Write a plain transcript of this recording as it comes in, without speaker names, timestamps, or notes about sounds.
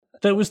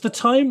There was the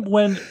time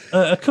when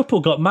a couple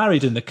got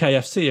married in the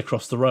KFC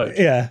across the road.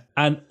 Yeah.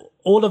 And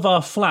all of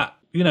our flat,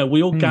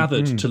 we all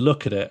gathered to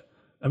look at it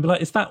and be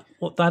like, is that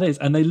what that is?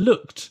 And they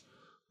looked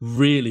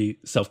really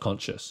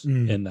self-conscious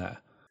in there.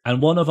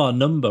 And one of our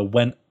number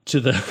went to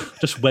the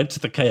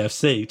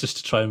KFC just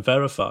to try and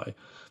verify.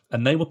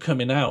 And they were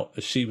coming out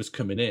as she was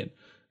coming in.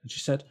 And she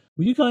said,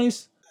 were you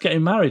guys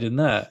getting married in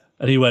there?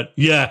 And he went,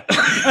 yeah.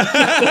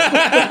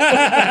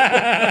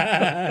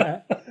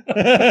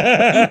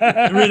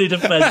 Really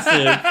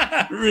defensive.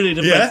 Really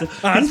defensive.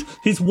 Yeah?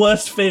 His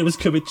worst fear was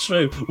coming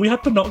true. We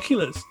had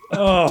binoculars.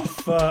 Oh,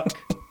 fuck.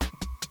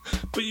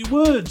 But you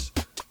would.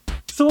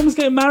 Someone was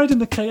getting married in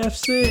the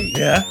KFC.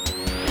 Yeah.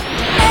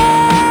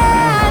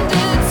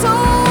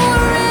 Mandatory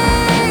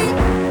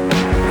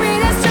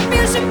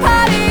redistribution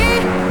party.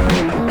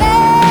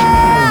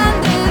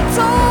 Mandatory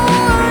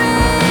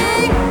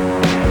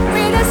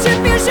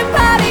redistribution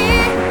party.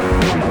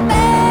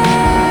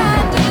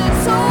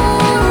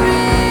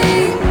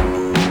 Mandatory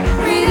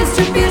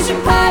redistribution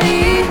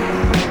party.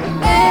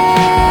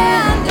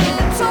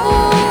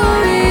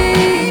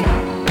 Mandatory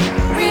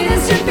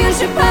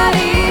redistribution party.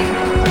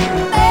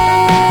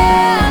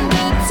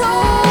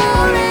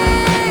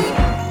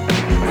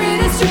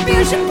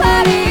 Redistribution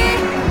party.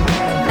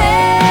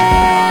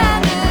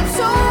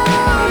 Mandatory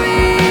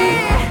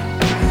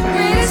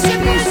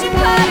redistribution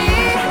party.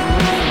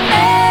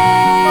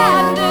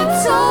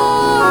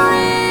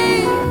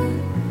 Mandatory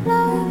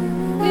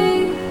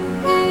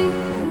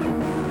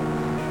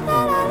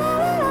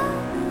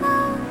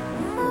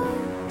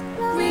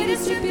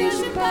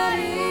redistribution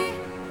party.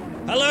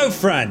 Hello,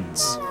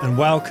 friends, and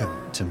welcome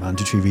to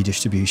Mandatory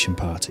Redistribution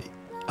Party.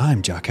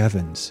 I'm Jack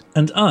Evans.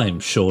 And I'm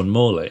Sean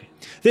Morley.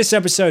 This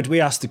episode,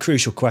 we asked the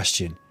crucial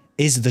question,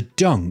 is the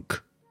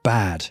dunk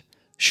bad?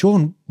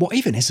 Sean, what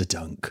even is a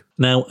dunk?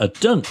 Now, a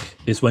dunk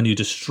is when you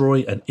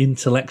destroy an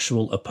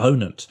intellectual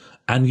opponent,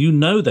 and you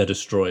know they're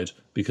destroyed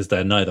because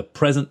they're neither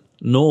present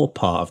nor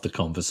part of the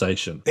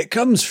conversation. It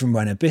comes from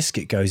when a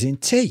biscuit goes in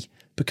tea,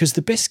 because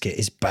the biscuit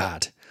is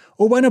bad.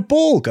 Or when a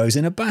ball goes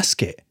in a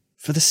basket,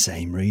 for the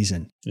same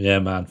reason. Yeah,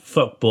 man,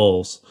 fuck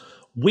balls.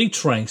 We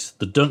trace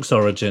the dunk's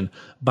origin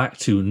back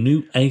to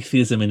new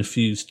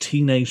atheism-infused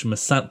teenage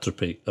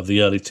misanthropy of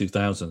the early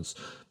 2000s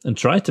and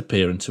try to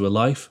peer into a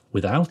life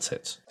without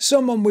it.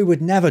 Someone we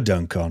would never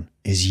dunk on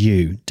is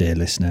you, dear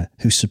listener,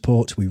 whose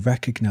support we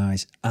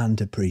recognise and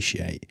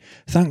appreciate.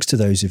 Thanks to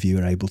those of you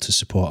who are able to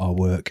support our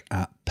work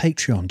at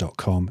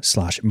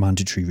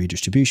patreon.com/mandatory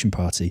redistribution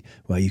party,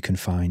 where you can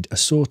find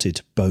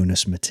assorted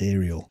bonus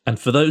material. And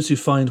for those who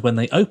find when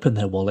they open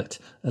their wallet,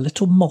 a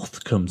little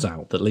moth comes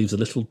out that leaves a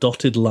little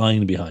dotted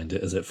line behind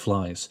it as it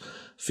flies.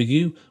 For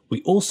you,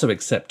 we also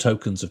accept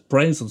tokens of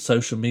praise on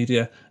social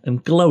media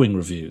and glowing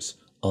reviews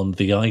on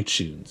the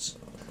iTunes.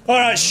 All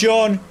right,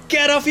 Sean,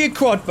 get off your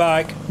quad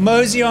bike,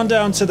 mosey on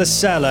down to the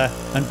cellar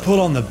and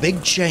pull on the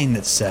big chain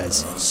that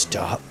says,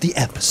 start the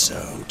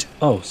episode.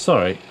 Oh,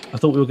 sorry. I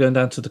thought we were going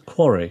down to the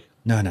quarry.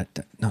 No, not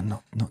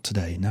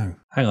today, no.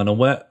 Hang on, and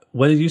where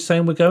are you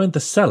saying we're going? The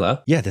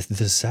cellar? Yeah, the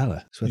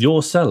cellar.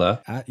 Your cellar?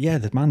 Yeah,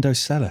 the Mando's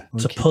cellar.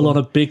 To pull on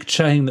a big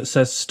chain that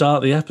says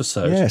start the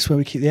episode? Yeah, it's where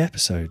we keep the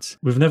episodes.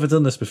 We've never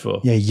done this before.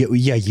 Yeah,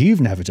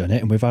 you've never done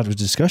it, and we've had a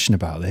discussion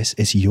about this.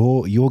 It's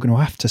you're going to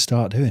have to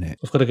start doing it.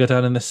 I've got to go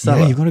down in this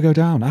cellar. Yeah, you've got to go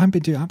down. I've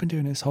been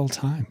doing it this whole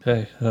time.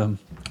 Okay,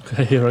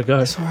 here I go.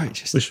 That's all right.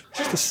 Just the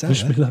cellar.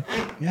 Wish me luck.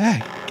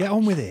 Yeah, get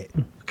on with it.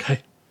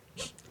 Okay.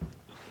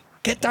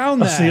 Get down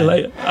there. I'll see you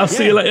later. I'll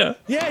see you later.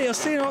 Yeah, you'll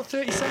see you in about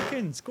 30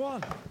 seconds. Go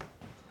on.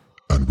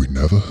 And we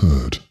never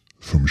heard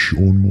from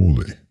Sean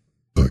Morley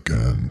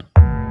again.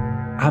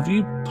 Have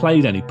you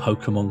played any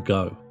Pokemon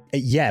Go?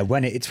 Yeah,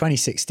 when it's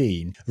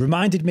 2016,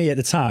 reminded me at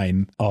the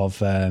time of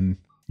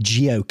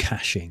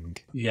geocaching.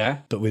 Yeah.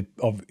 But with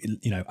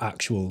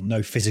actual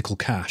no physical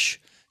cache,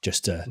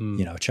 just a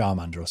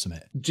Charmander or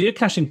something.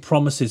 Geocaching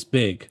promises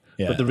big,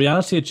 but the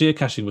reality of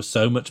geocaching was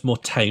so much more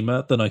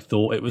tamer than I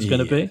thought it was going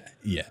to be.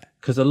 Yeah.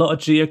 Because a lot of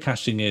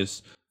geocaching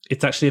it's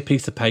actually a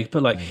piece of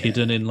paper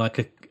hidden in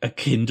like a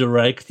Kinder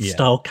Egg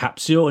style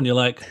capsule, and you're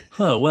like,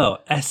 oh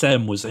well,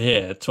 SM was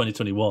here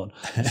 2021.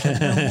 It's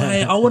like, no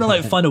way. I want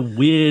to find a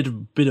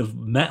weird bit of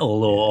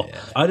metal, or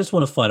I just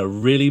want to find a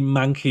really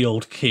manky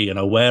old key and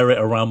I wear it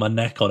around my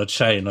neck on a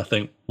chain. I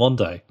think one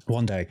day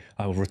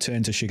I will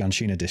return to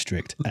Shiganshina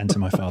district, enter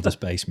my father's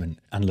basement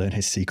and learn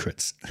his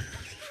secrets.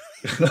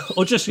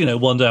 Or just,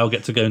 one day I'll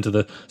get to go into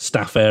the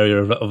staff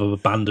area of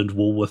abandoned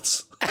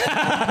Woolworths.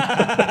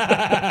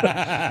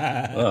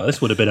 Oh,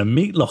 this would have been a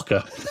meat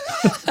locker.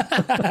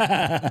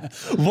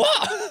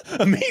 What?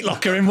 A meat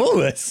locker in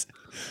Woolworths?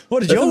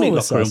 What did There's your a meat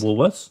Woolworths locker in say?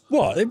 Woolworths.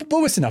 What?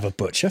 Woolworths didn't have a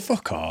butcher?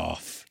 Fuck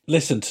off.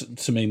 Listen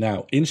to me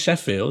now. In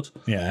Sheffield,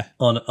 Yeah.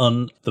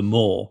 on the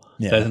moor,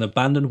 Yeah. there's an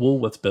abandoned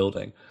Woolworths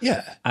building.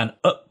 Yeah. And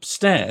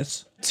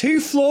upstairs,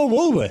 2-floor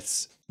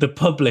Woolworths. the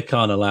public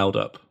aren't allowed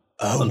up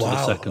onto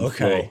the second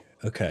floor.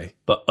 Okay.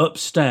 But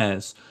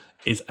upstairs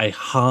is a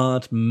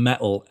hard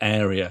metal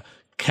area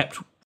kept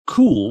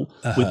cool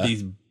with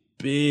these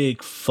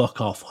big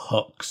fuck off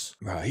hooks.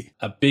 Right.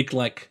 A big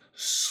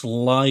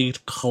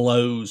slide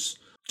close,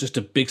 just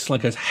a big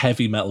slide close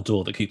heavy metal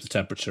door that keeps the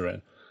temperature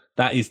in.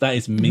 That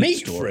is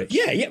meat storage.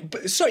 Yeah.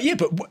 But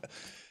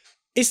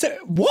is there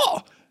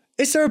what?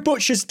 Is there a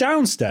butcher's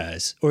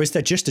downstairs, or is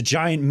there just a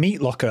giant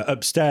meat locker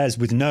upstairs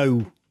with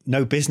no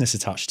business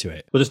attached to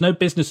it? Well, there's no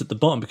business at the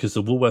bottom because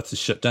the Woolworths is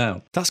shut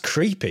down. That's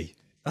creepy.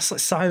 That's like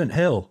Silent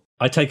Hill.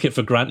 I take it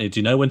for granted,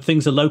 when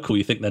things are local,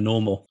 you think they're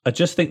normal. I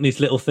just think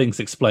these little things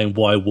explain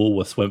why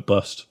Woolworths went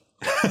bust.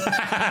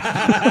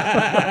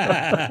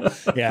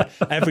 Yeah,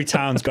 every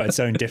town's got its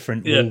own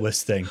different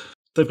Woolworths thing.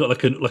 They've got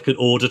like an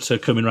auditor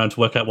coming around to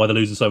work out why they're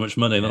losing so much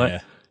money. And they're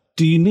like,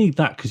 do you need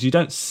that? Because you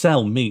don't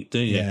sell meat, do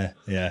you?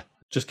 Yeah.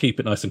 Just keep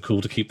it nice and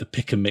cool to keep the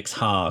pick and mix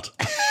hard.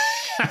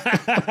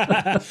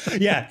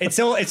 Yeah, it's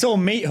all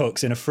meat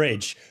hooks in a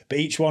fridge, but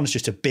each one's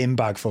just a bin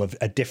bag full of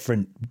a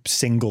different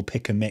single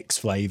pick and mix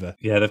flavour.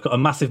 Yeah, they've got a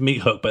massive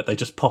meat hook, but they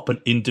just pop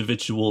an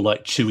individual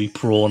like chewy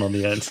prawn on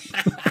the end.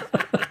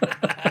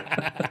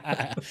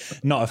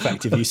 Not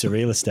effective use of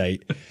real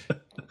estate.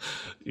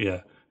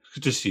 Yeah,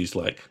 could just use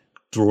like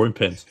drawing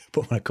pins.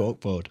 Put on a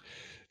corkboard.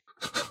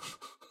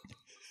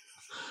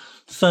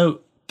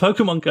 So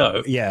Pokemon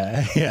Go.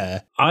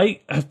 Yeah.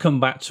 I have come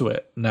back to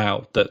it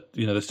now that,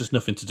 there's just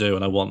nothing to do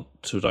and I want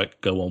to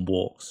like go on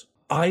walks.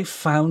 I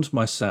found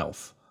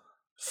myself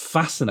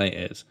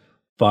fascinated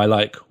by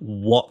like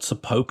what's a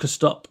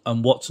Pokestop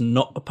and what's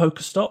not a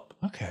Pokestop.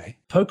 Okay.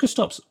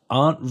 Pokestops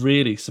aren't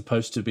really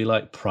supposed to be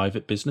like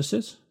private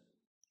businesses.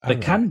 They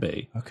can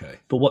be. Okay.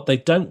 But what they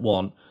don't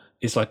want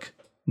is like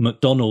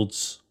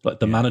McDonald's, like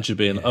the manager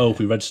being, if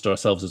we register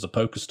ourselves as a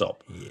Pokestop,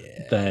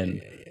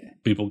 then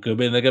people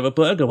come in, they give a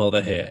burger while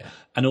they're here.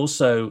 And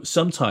also,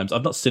 sometimes,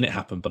 I've not seen it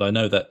happen, but I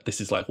know that this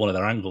is like one of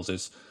their angles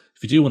is,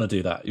 if you do want to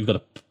do that, you've got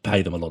to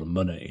pay them a lot of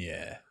money.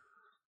 Yeah.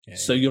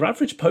 So your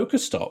average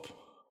Pokestop,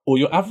 or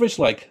your average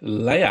like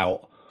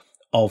layout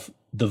of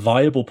the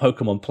viable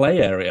Pokemon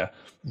play area,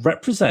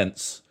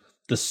 represents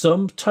the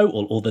sum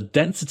total or the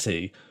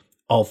density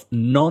of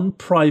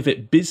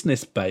non-private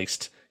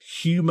business-based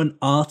human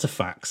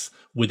artifacts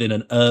within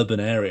an urban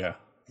area.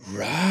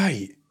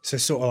 Right. So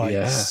sort of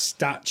like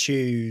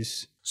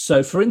statues.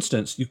 So, for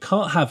instance, you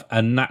can't have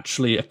a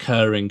naturally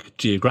occurring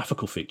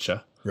geographical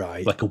feature,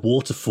 right? Like a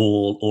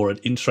waterfall or an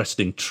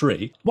interesting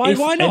tree. Why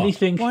not?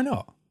 Why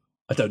not?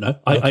 I don't know.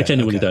 I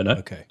genuinely don't know.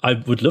 Okay. I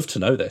would love to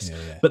know this.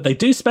 But they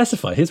do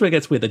specify, here's where it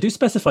gets weird, they do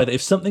specify that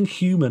if something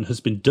human has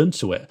been done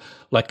to it,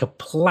 like a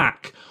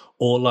plaque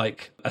or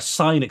like a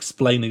sign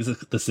explaining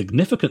the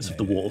significance of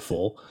the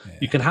waterfall,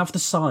 you can have the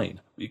sign,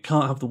 but you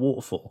can't have the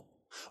waterfall.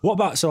 What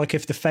about, so like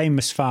if the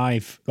famous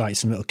five, like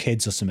some little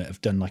kids or something have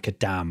done like a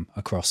dam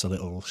across a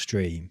little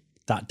stream,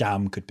 that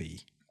dam could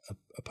be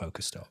a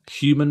Pokestop.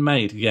 Human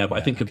made, but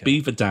I think a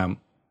beaver dam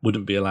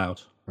wouldn't be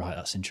allowed. Right,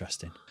 that's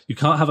interesting. You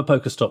can't have a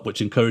Pokestop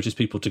which encourages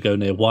people to go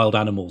near wild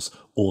animals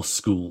or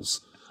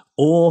schools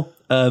or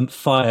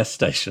fire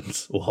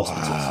stations or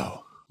hospitals.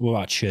 Wow. What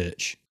about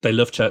church? They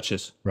love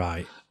churches.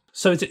 Right.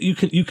 So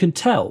you can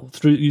tell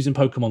through using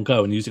Pokemon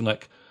Go and using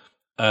like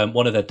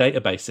one of their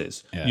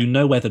databases, you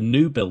know where the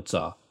new builds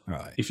are.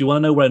 Right. If you want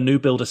to know where a new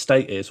build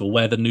estate is or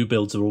where the new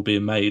builds are all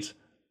being made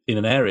in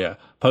an area,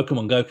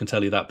 Pokemon Go can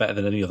tell you that better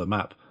than any other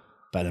map.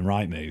 Better than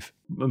Rightmove.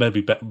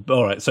 Maybe better.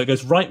 All right, so it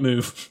goes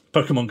Rightmove,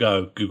 Pokemon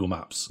Go, Google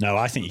Maps. No,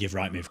 I think you give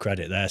Rightmove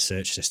credit. Their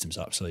search system's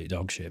absolute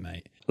dog shit,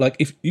 mate. Like,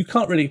 if you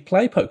can't really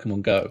play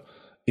Pokemon Go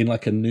in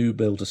like a new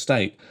build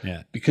estate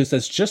because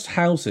there's just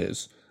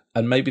houses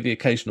and maybe the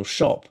occasional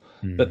shop,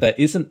 but there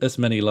isn't as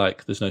many,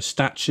 like, there's no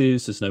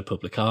statues, there's no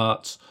public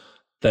art,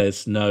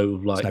 there's no,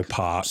 like, no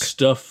park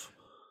stuff.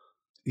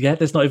 Yeah,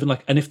 there's not even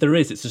like, and if there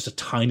is, it's just a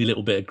tiny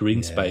little bit of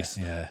green space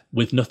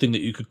with nothing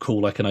that you could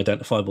call like an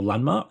identifiable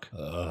landmark.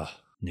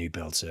 New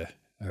builds are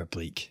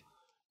bleak.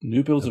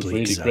 New builds are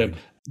really grim.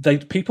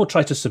 People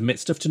try to submit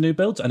stuff to new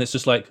builds, and it's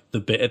just like the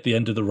bit at the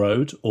end of the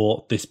road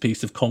or this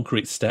piece of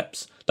concrete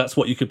steps. That's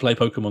what you could play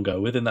Pokemon Go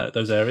with in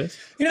those areas.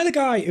 You know, the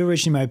guy who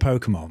originally made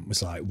Pokemon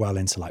was like well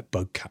into like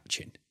bug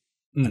catching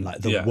and like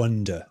the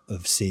wonder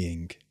of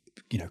seeing,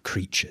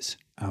 creatures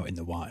out in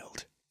the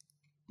wild.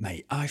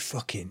 Mate, I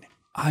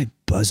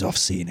buzz off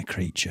seeing a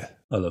creature.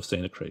 I love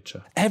seeing a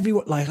creature.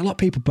 Everyone, like a lot of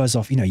people buzz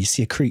off. You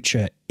see a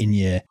creature in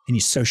your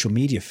social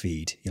media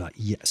feed. You're like,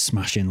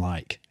 smashing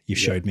like you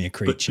showed me a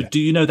creature. But do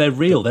you know they're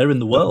real? They're in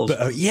the world.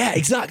 Yeah,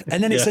 exactly.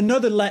 And then it's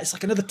it's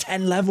like another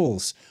 10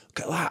 levels.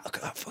 Look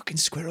at that fucking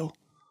squirrel.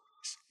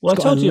 Well,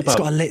 it's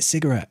got a lit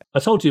cigarette. I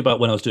told you about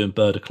when I was doing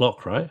bird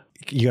o'clock, right?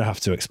 You're gonna have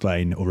to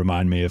explain or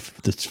remind me of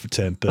the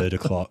term bird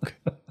o'clock.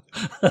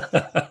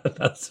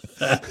 That's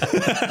fair.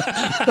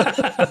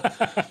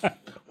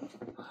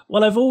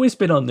 Well, I've always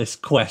been on this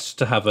quest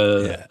to have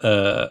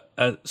a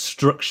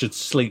structured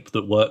sleep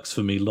that works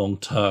for me long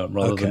term,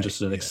 rather than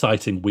just an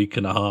exciting week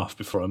and a half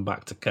before I'm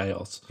back to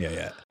chaos.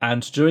 Yeah.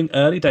 And during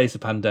early days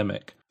of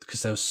pandemic,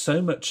 because there was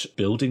so much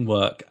building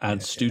work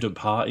and student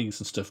parties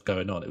and stuff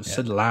going on, it was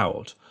so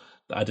loud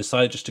that I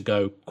decided just to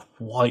go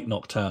quite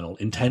nocturnal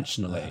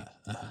intentionally.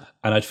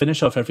 And I'd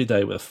finish off every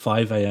day with a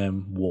 5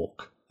 a.m.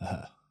 walk.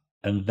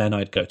 And then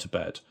I'd go to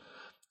bed.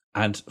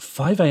 And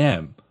 5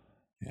 a.m.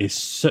 is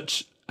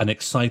such an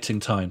exciting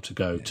time to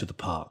go to the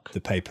park.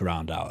 The paper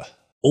round hour.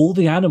 All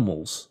the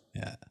animals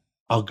Yeah.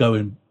 are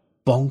going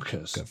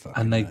bonkers, Go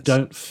fucking and they nuts.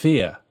 don't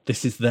fear.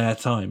 This is their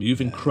time.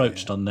 You've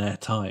encroached on their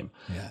time.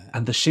 Yeah.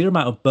 And the sheer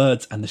amount of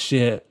birds and the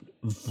sheer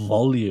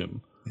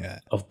volume Yeah.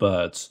 of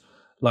birds,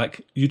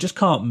 like, you just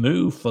can't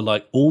move for,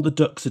 like, all the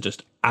ducks are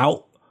just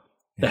out.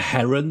 The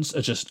herons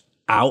are just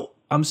out.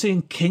 I'm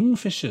seeing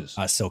kingfishers.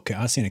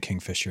 I've seen a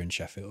kingfisher in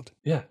Sheffield.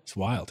 Yeah. It's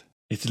wild.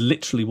 It's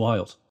literally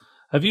wild.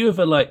 Have you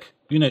ever, like,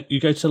 you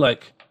go to,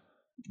 like,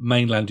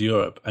 mainland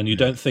Europe and you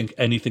don't think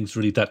anything's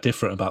really that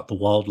different about the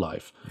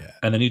wildlife,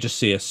 and then you just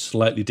see a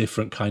slightly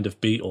different kind of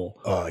beetle?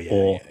 Oh, yeah,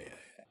 Or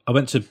I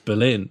went to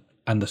Berlin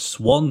and the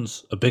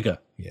swans are bigger.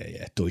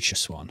 Yeah. Deutsche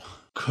Swan.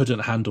 Couldn't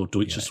handle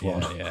Deutsche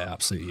Swan. Yeah,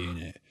 absolute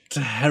unit.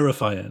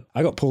 Terrifying.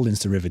 I got pulled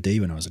into River Dee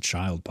when I was a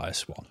child by a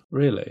swan.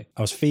 Really?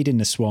 I was feeding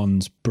the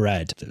swans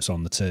bread that was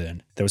on the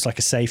turn. There was like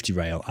a safety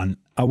rail, and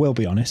I will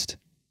be honest,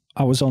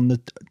 I was on the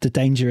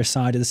dangerous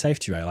side of the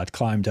safety rail. I'd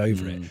climbed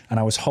over it, and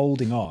I was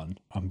holding on.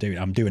 I'm doing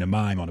a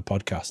mime on a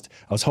podcast.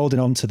 I was holding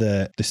on to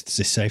this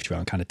safety rail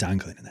and kind of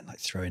dangling, and then like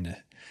throwing the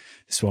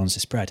swans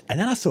this bread.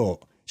 And then I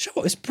thought,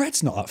 sure, this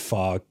bread's not that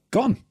far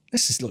gone.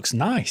 Looks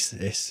nice.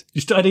 This.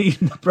 You started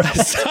eating the bread.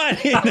 I started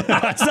eating the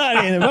bread.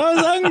 I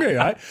was hungry,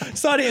 right?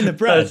 Started eating the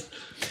bread.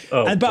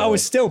 But I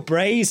was still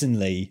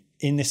brazenly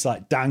in this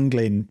like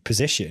dangling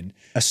position.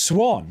 A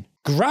swan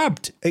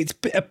grabbed a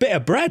bit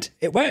of bread.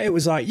 It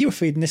was like, you were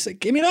feeding this,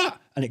 give me that.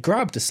 And it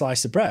grabbed a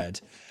slice of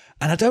bread.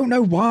 And I don't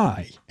know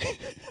why.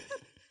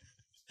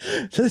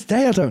 To this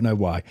day, I don't know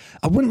why.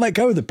 I wouldn't let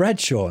go of the bread,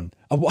 Sean.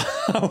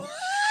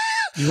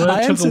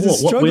 I entered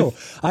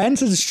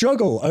the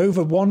struggle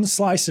over one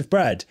slice of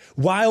bread,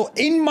 while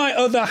in my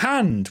other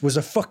hand was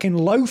a fucking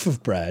loaf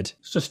of bread.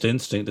 It's just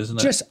instinct, isn't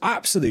it? Just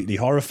absolutely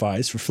horrified.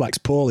 This reflects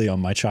poorly on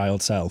my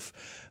child self.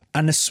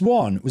 And the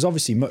swan was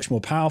obviously much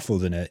more powerful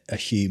than a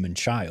human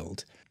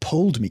child.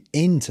 Pulled me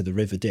into the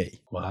River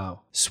Dee.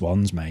 Wow.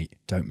 Swans, mate,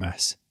 don't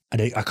mess.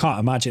 And I can't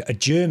imagine a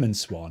German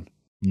swan.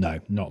 No,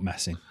 not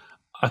messing.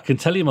 I can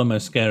tell you my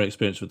most scary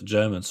experience with the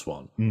German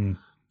swan.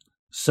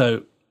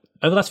 So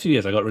over the last few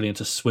years, I got really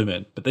into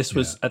swimming, but this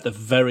was at the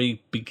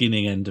very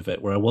beginning end of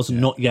it, where I was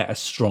not yet a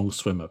strong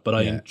swimmer, but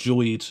I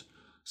enjoyed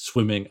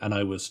swimming, and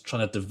I was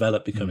trying to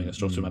develop becoming a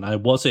strong swimmer. And I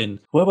was in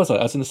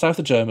the south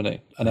of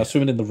Germany, and I was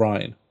swimming in the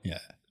Rhine. Yeah.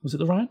 Was it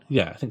the Rhine?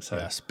 Yeah, I think so.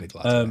 That's a big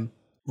lad.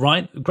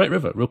 Rhine, great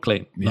river, real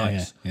clean,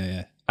 nice.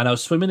 Yeah. And I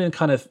was swimming in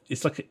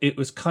it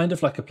was kind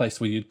of like a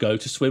place where you'd go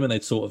to swim, and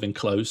they'd sort of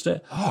enclosed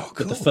it. Oh,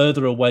 cool. But the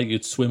further away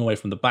you'd swim away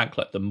from the bank,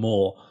 like the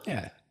more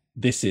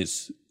this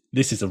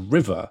is a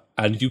river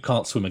and you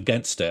can't swim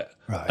against it.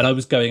 Right. And I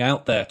was going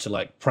out there to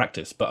like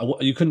practice,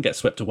 but you couldn't get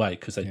swept away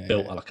because they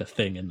built like a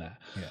thing in there.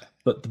 Yeah.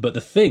 But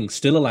the thing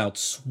still allowed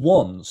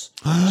swans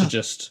to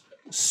just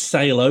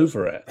sail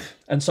over it.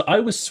 And so I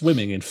was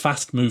swimming in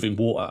fast moving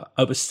water.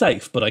 I was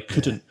safe, but I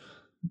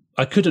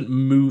couldn't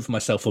move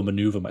myself or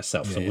maneuver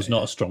myself. So I was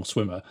not a strong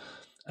swimmer.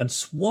 And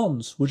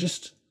swans were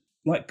just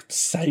like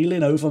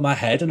sailing over my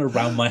head and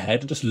around my head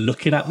and just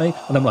looking at me.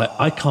 And I'm like,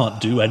 I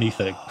can't do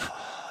anything.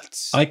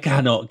 I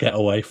cannot get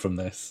away from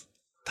this.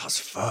 That's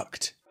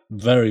fucked.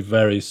 Very,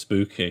 very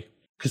spooky.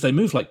 Because they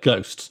move like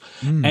ghosts.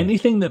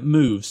 Anything that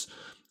moves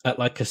at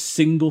like a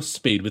single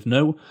speed with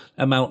no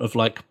amount of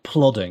like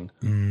plodding,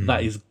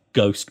 that is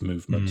ghost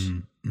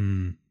movement.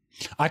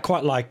 I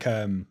quite like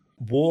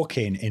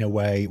walking in a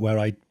way where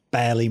I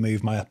barely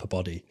move my upper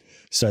body,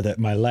 so that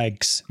my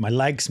legs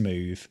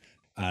move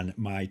and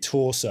my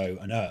torso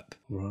and up.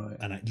 Right.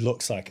 And it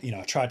looks like,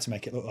 I tried to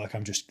make it look like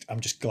I'm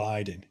just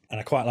gliding. And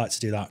I quite like to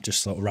do that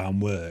just sort of around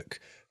work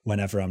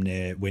whenever I'm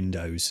near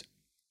windows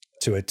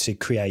to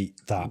create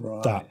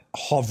that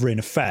hovering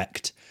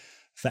effect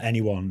for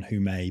anyone who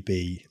may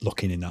be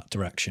looking in that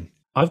direction.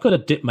 I've got to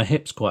dip my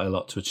hips quite a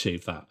lot to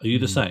achieve that. Are you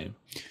the same?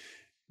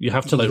 You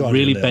have to like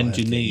really bend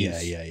your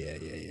knees.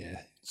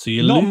 Yeah. So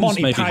you Not lose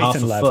Monty maybe half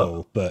Python a level,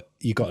 foot. but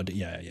you got to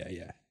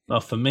yeah. No,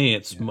 for me,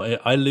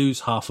 I lose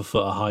half a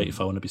foot of height if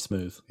I want to be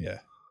smooth. Yeah.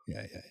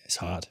 It's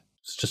hard.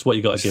 It's just what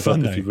you got to give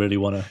fun, up if you really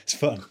want to. It's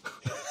fun.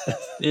 It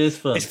is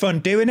fun. It's fun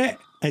doing it.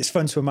 It's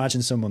fun to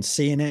imagine someone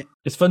seeing it.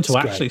 It's fun to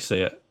great. actually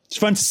see it. It's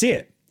fun to see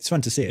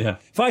it. Yeah.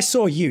 If I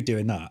saw you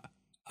doing that,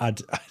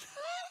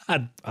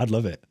 I'd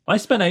love it. I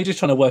spent ages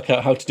trying to work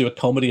out how to do a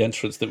comedy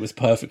entrance that was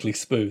perfectly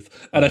smooth.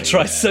 And I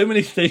tried so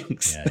many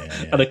things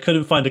and I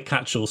couldn't find a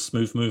catch-all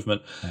smooth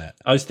movement. Yeah.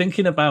 I was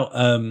thinking about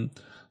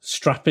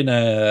strapping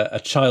a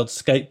child's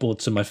skateboard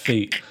to my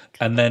feet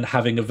and then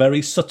having a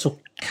very subtle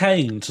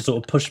cane to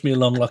sort of push me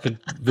along like a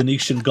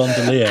Venetian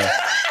gondolier.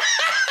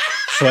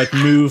 So I'd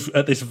move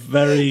at this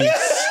very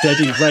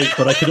steady rate,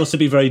 but I could also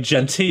be very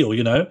genteel,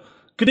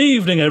 Good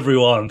evening,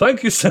 everyone.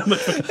 Thank you so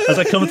much as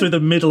I come through the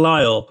middle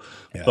aisle.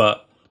 Yeah.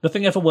 But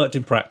nothing ever worked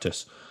in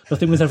practice.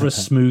 Nothing was ever as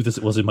smooth as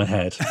it was in my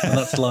head. And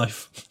that's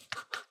life.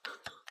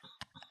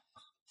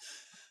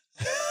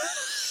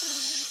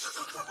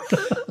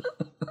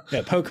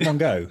 Yeah, Pokemon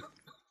Go.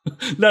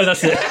 No,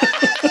 that's it.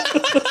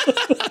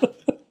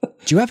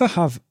 Do you ever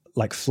have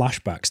like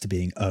flashbacks to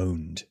being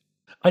owned?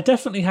 I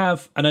definitely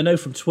have, and I know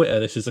from Twitter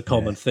this is a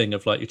common thing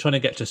of like you're trying to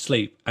get to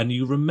sleep and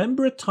you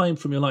remember a time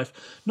from your life,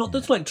 not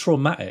that's like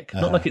traumatic,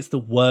 not like it's the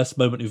worst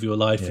moment of your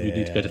life and you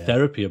need to go to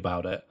therapy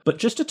about it, but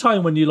just a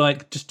time when you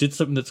like just did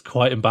something that's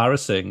quite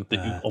embarrassing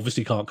that you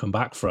obviously can't come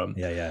back from.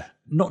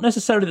 Not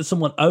necessarily that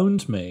someone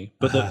owned me,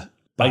 but that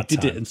I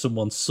did it and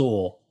someone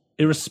saw,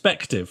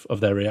 irrespective of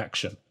their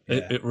reaction.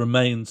 It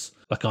remains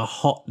like a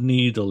hot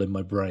needle in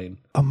my brain.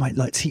 On my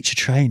like teacher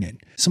training,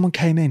 someone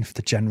came in for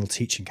the General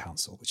Teaching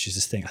Council, which is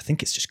this thing. I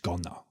think it's just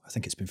gone now. I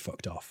think it's been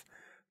fucked off.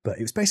 But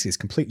it was basically this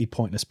completely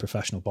pointless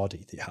professional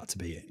body that you had to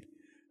be in.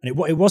 And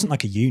it wasn't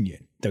like a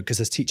union, though, because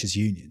there's teachers'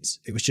 unions.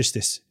 It was just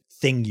this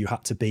thing you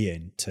had to be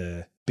in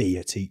to be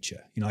a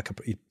teacher, you know, like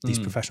these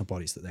professional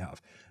bodies that they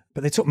have.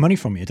 But they took money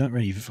from me. I don't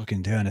really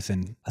fucking do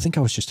anything. I think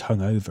I was just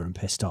hungover and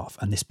pissed off.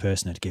 And this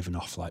person had given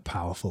off like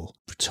powerful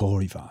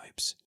Tory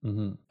vibes.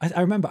 Mm-hmm. I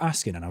remember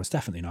asking, and I was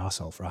definitely an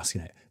arsehole for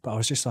asking it, but I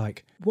was just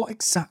like, what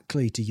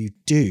exactly do you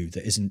do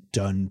that isn't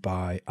done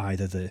by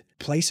either the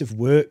place of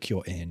work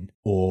you're in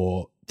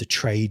or the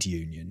trade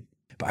union?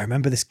 But I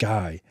remember this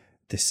guy,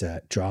 this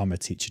drama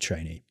teacher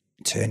trainee,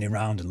 turning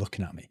around and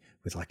looking at me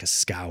with like a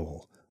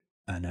scowl.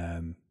 And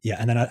and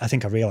then I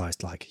think I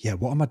realized like,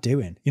 what am I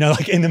doing? You know,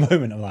 like in the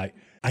moment, I'm like,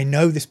 I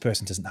know this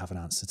person doesn't have an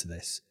answer to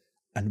this.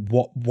 And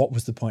what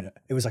was the point?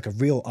 It was like a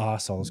real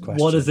arsehole's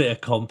question. What does it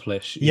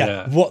accomplish?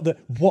 Yeah. What the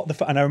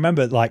and I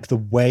remember like the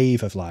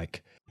wave of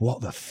like,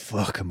 what the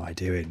fuck am I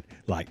doing?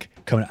 Like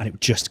coming, and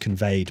it just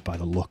conveyed by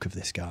the look of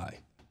this guy.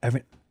 I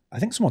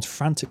think someone's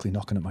frantically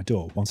knocking at my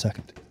door. 1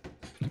 second.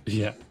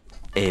 Yeah.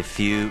 A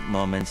few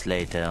moments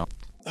later.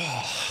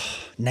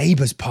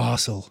 Neighbour's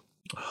parcel.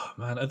 Oh,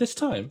 man, at this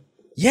time?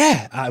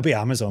 Yeah, it'll be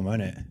Amazon,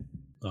 won't it?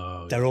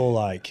 Oh, they're all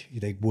like,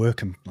 they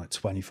work them like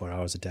 24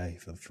 hours a day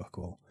for fuck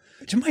all.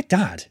 Do you know my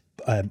dad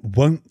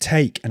won't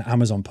take an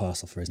Amazon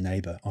parcel for his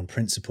neighbour on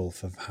principle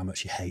for how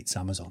much he hates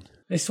Amazon?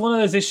 It's one of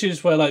those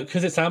issues where, like,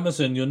 because it's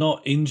Amazon, you're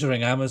not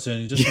injuring Amazon,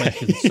 you're just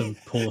making some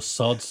poor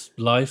sod's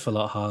life a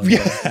lot harder.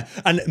 Yeah,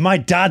 and my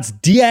dad's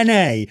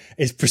DNA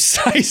is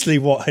precisely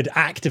what had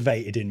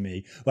activated in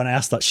me when I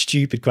asked that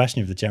stupid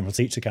question of the General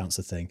Teacher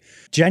Council thing.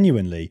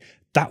 Genuinely,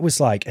 that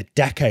was like a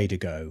decade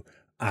ago.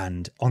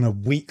 And on a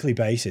weekly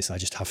basis, I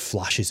just have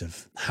flashes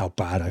of how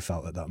bad I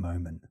felt at that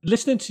moment.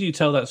 Listening to you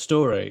tell that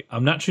story,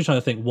 I'm naturally trying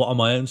to think, what are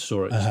my own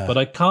stories? But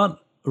I can't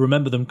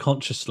remember them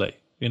consciously,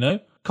 you know?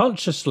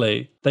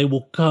 Consciously, they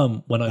will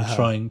come when I'm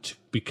trying to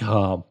be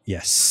calm.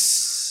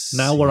 Yes.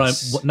 Now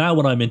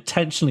when I'm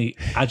intentionally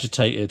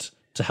agitated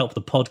to help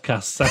the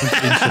podcast sound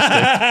interesting,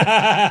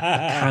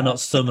 I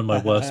cannot summon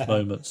my worst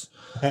moments.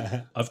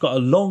 I've got a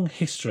long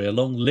history, a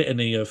long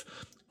litany of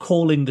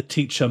calling the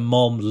teacher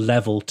mom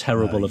level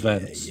terrible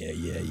events.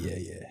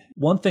 Yeah.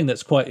 One thing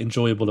that's quite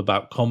enjoyable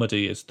about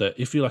comedy is that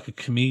if you're like a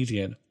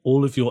comedian,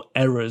 all of your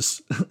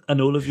errors and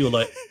all of your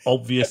like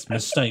obvious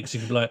mistakes, you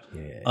can be like,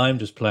 I'm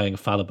just playing a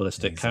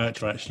fallibilistic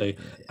character actually.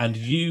 And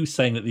you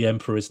saying that the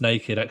emperor is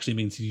naked actually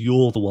means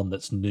you're the one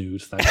that's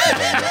nude. Thank you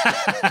very much.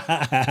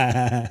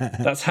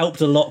 That's helped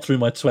a lot through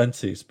my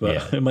 20s,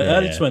 but in my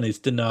early 20s,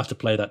 didn't know how to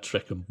play that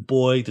trick. And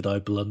boy, did I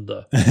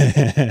blunder.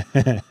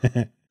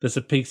 There's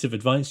a piece of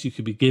advice you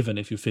could be given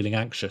if you're feeling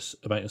anxious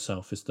about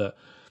yourself is that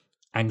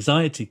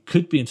anxiety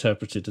could be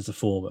interpreted as a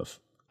form of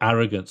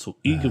arrogance or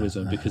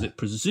egoism because it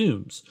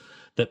presumes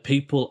that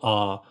people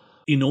are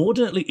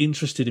inordinately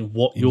interested in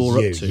what you're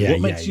up to. What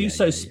makes you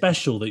so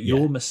special that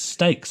your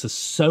mistakes are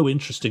so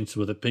interesting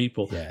to other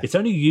people. It's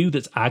only you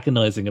that's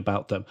agonizing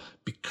about them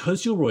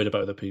because you're worried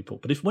about other people.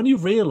 But when you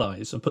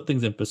realize and put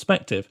things in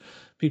perspective,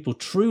 people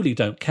truly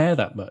don't care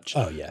that much.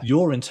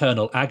 Your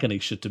internal agony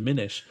should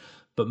diminish.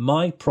 But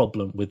my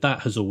problem with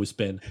that has always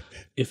been,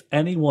 if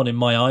anyone in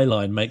my eye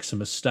line makes a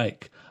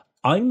mistake,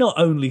 I not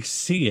only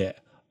see it,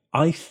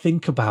 I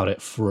think about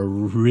it for a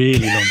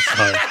really long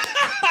time.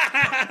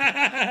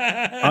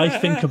 I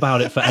think about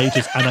it for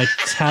ages and I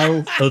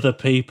tell other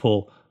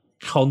people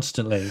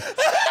constantly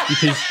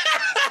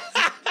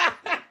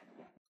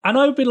and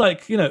I would be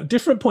like, you know,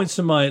 different points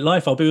in my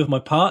life, I'll be with my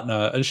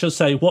partner and she'll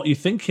say, what are you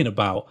thinking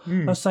about?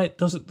 I'll say,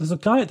 there's a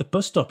guy at the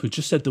bus stop who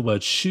just said the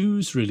word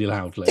shoes really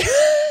loudly.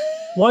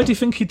 Why do you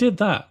think he did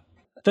that?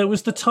 There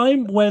was the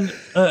time when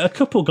a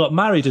couple got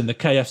married in the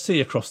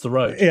KFC across the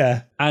road.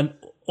 Yeah. And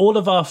all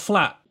of our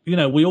flat, you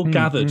know, we all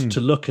gathered to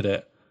look at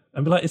it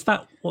and be like, is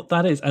that what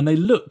that is? And they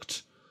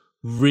looked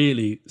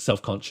really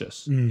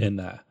self-conscious in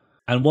there.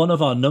 And one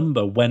of our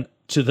number went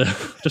to the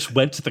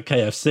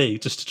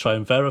KFC just to try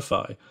and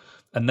verify.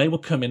 And they were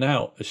coming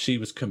out as she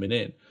was coming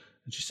in.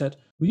 And she said,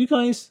 were you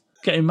guys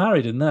getting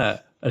married in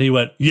there? And he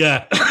went,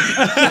 yeah.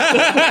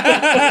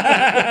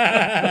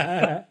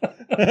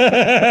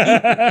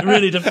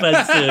 Really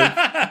defensive.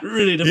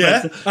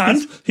 Yeah?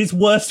 His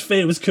worst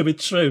fear was coming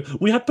true.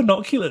 We had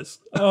binoculars.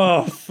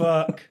 Oh,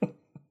 fuck.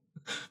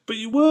 But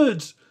you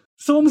would.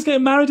 Someone was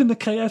getting married in the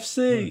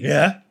KFC.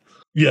 Yeah?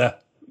 Yeah.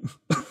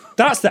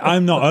 That's the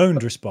I'm not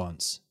owned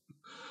response.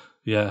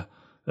 Yeah.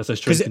 As I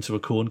straight into a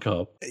corn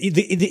cob.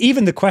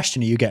 Even the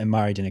question, are you getting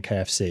married in a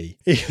KFC?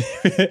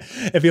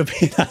 If you're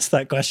being asked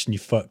that question, you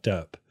fucked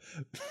up.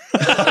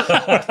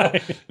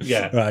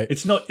 Yeah. Right.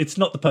 It's not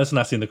the person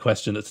asking the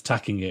question that's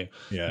attacking you.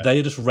 Yeah. They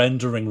are just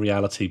rendering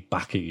reality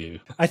back at you.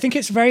 I think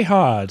it's very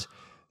hard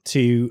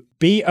to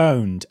be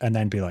owned and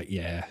then be like,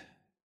 yeah,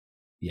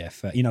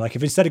 fair. You know, like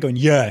if instead of going,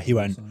 yeah, he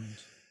went,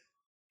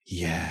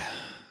 yeah,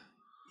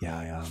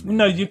 I am.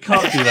 No, you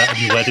can't do that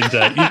on your wedding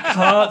day. You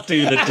can't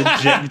do the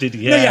dejected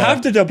yeah. No, you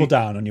have to double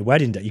down on your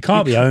wedding day. You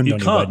can't be owned on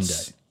your wedding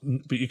day.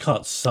 But you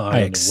can't sign I on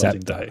your accept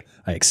wedding that. day.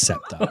 I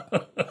accept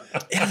that.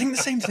 Yeah, I think the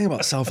same thing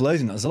about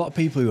self-loathing. There's a lot of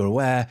people who are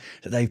aware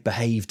that they've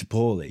behaved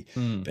poorly,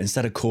 but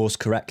instead of course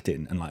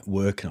correcting and like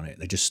working on it,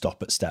 they just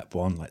stop at step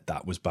one. Like,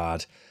 that was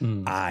bad.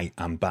 I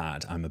am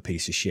bad. I'm a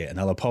piece of shit. And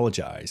they'll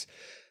apologize.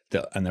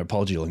 And their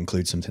apology will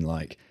include something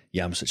like,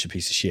 yeah, I'm such a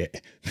piece of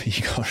shit. But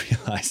you got to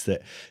realize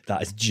that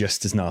is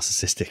just as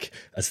narcissistic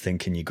as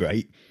thinking you're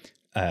great.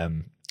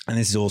 And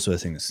this is also a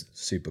thing that's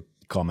super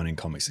common in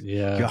comics.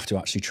 Yeah. You have to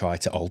actually try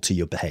to alter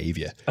your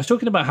behavior. I was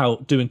talking about how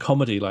doing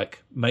comedy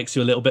like makes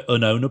you a little bit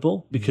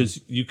unownable because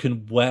you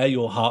can wear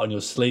your heart on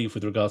your sleeve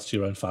with regards to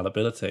your own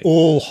fallibility.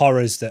 All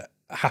horrors that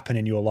happen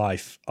in your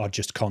life are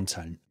just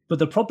content. But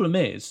the problem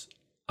is,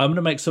 I'm going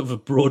to make sort of a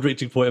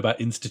broad-reaching point about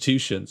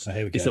institutions. Oh,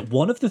 here we go. Is that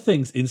one of the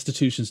things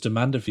institutions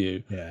demand of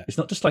you? Yeah. It's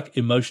not just like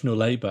emotional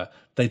labor.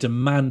 They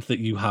demand that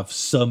you have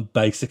some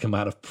basic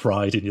amount of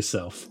pride in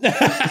yourself.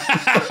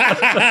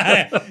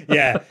 Yeah,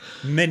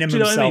 minimum Do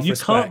you know what I mean? You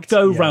can't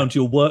go around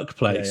your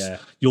workplace,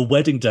 your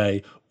wedding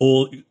day,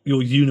 or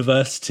your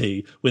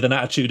university with an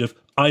attitude of,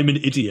 I'm an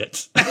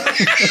idiot.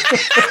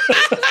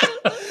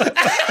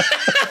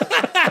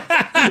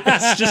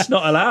 It's just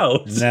not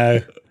allowed. No.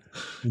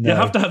 You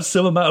have to have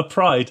some amount of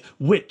pride,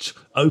 which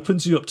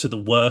opens you up to the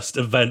worst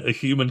event a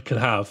human can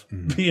have,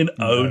 being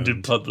owned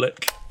in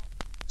public.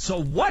 So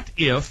what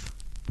if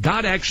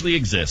God actually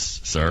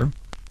exists, sir?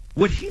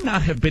 Would he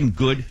not have been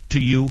good to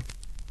you?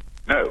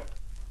 No,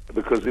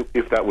 because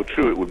if that were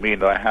true, it would mean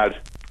that I had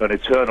an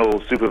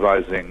eternal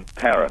supervising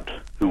parent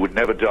who would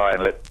never die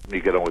and let me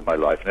get on with my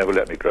life, never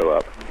let me grow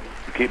up,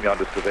 to keep me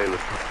under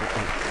surveillance.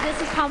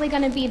 This is probably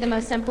going to be the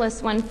most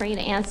simplest one for you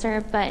to answer,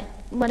 but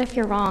what if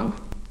you're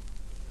wrong?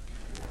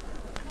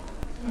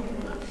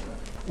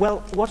 Well,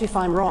 what if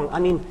I'm wrong? I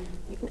mean,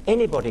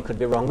 anybody could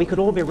be wrong. We could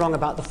all be wrong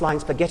about the flying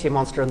spaghetti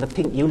monster and the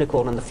pink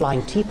unicorn and the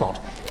flying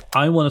teapot.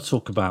 I want to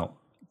talk about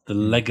the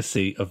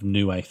legacy of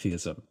new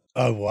atheism.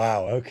 Oh,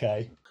 wow.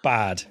 Okay.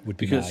 Bad would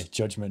be my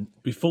judgment.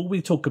 Before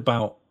we talk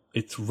about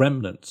its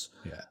remnants,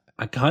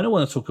 I kind of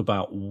want to talk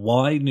about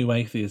why new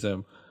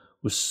atheism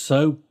was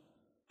so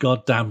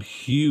goddamn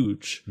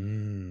huge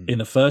in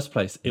the first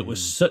place. It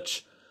was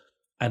such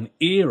an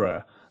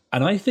era.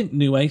 And I think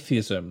new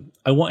atheism,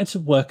 I wanted to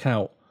work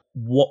out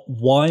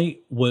why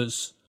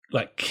was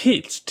like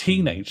kids,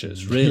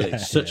 teenagers, really,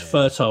 such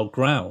fertile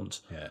ground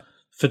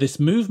for this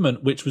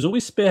movement, which was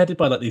always spearheaded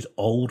by like these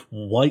old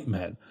white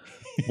men.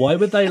 Why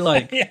were they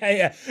like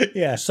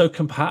so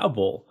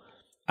compatible?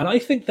 And I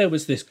think there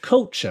was this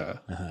culture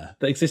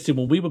that existed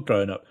when we were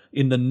growing up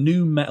in the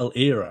new metal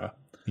era,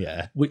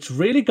 which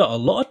really got a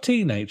lot of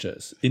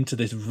teenagers into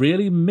this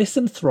really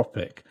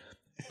misanthropic,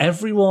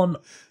 everyone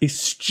is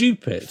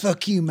stupid.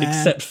 Fuck you, man.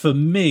 Except for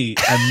me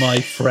and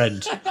my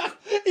friend.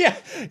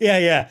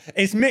 Yeah.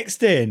 It's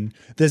mixed in.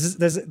 There's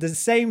the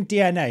same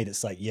DNA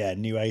that's like,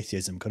 new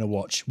atheism, gonna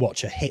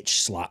watch a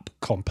Hitch Slap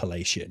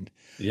compilation.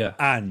 Yeah.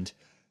 And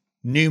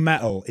new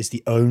metal is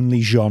the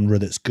only genre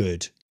that's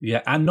good.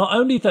 Yeah, and not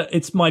only that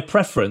it's my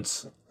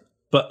preference,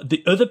 but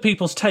the other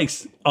people's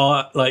tastes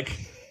are like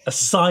a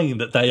sign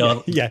that they are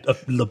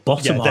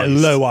lobotomized. Yeah, they're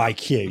low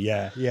IQ.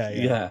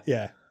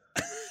 Yeah.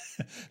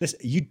 Listen,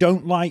 you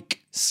don't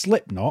like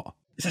Slipknot?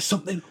 Is there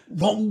something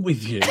wrong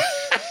with you?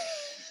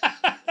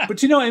 But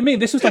do you know what I mean?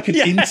 This was like an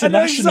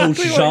international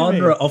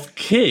genre of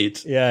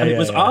kid. And it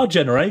was our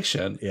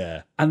generation.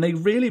 Yeah. And they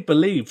really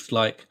believed,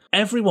 like,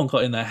 everyone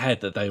got in their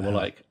head that they were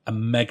like a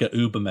mega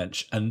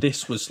Ubermensch. And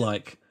this was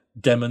like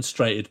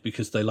demonstrated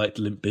because they liked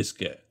Limp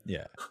Bizkit.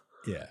 Yeah.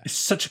 It's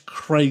such a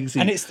crazy...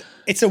 And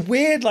it's a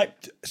weird,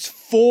 like,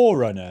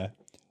 forerunner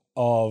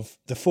of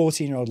the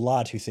 14-year-old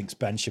lad who thinks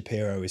Ben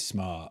Shapiro is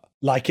smart.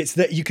 Like, it's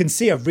that you can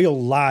see a real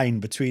line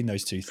between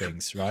those two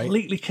things, right?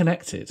 Completely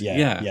connected.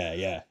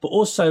 Yeah. But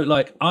also,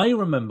 like, I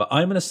remember,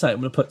 I'm going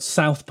to put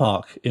South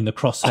Park in the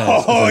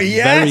crosshairs. Oh, as a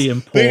yes! very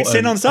important Boots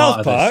in on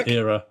South Park.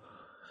 Era.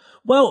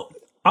 Well,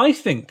 I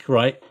think,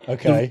 right?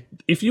 Okay.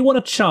 If you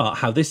want to chart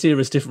how this era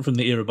is different from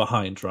the era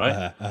behind,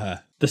 right?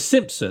 The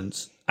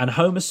Simpsons and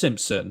Homer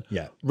Simpson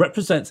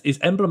is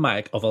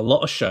emblematic of a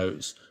lot of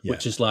shows,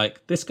 which is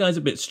like, this guy's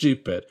a bit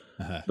stupid,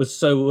 but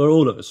so are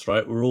all of us,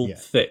 right? We're all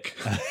thick.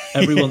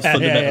 Everyone's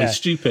fundamentally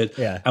stupid,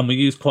 and we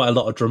use quite a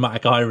lot of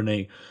dramatic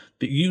irony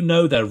that you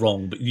know they're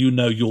wrong, but you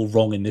know you're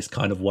wrong in this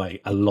kind of way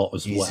a lot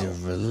as well. He's a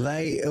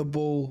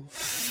relatable,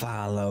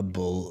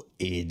 fallible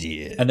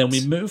idiot. And then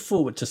we move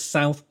forward to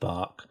South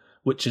Park,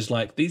 which is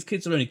like, these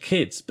kids are only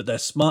kids, but they're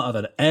smarter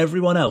than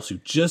everyone else who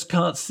just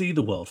can't see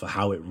the world for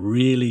how it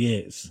really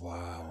is.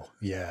 Wow.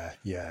 Yeah.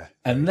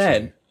 And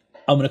then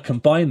I'm going to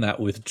combine that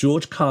with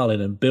George Carlin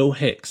and Bill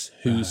Hicks,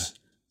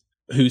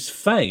 whose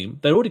fame,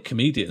 they're already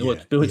comedians,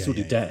 Bill Hicks is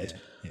already dead,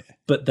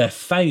 but their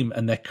fame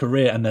and their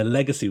career and their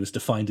legacy was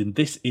defined in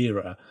this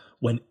era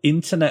when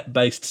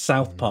internet-based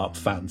South Park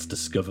fans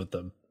discovered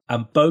them.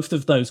 And both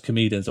of those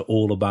comedians are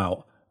all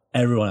about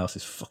everyone else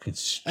is fucking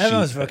stupid.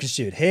 Everyone's fucking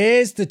stupid.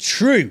 Here's the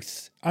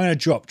truth. I'm going to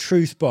drop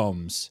truth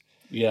bombs.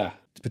 Yeah.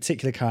 The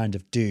particular kind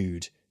of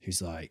dude who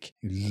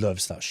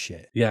loves that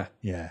shit. Yeah.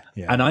 Yeah.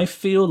 And I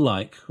feel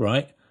like,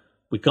 right,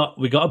 we got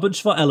a bunch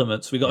of our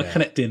elements. We got to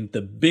connect in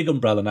the big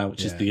umbrella now,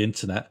 which is the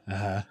internet.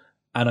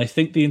 And I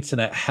think the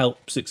internet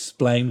helps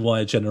explain why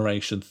a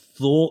generation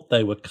thought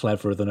they were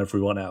cleverer than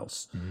everyone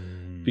else.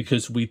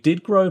 Because we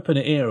did grow up in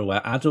an era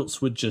where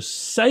adults would just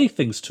say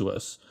things to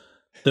us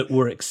that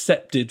were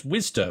accepted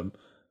wisdom.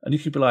 And you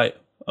could be like,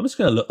 I'm just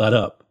going to look that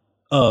up.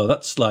 Oh,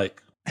 that's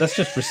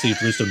just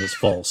received wisdom that's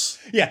false.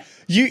 Yeah.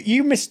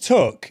 You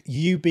mistook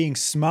you being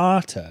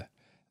smarter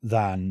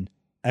than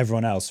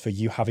everyone else for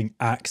you having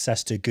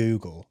access to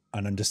Google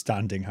and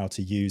understanding how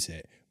to use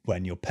it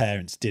when your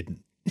parents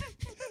didn't.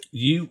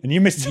 You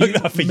mistook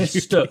that for you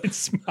being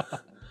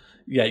smart.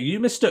 Yeah, you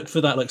mistook for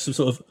that like some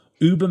sort of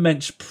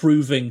Ubermensch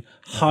proving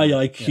high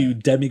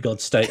IQ demigod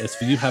status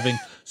for you having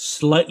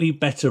slightly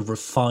better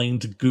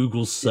refined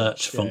Google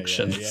search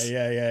functions.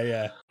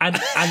 Yeah. And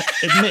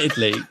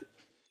admittedly,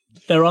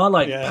 there are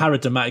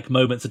paradigmatic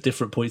moments at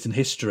different points in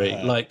history.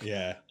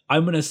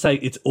 I'm going to say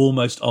it's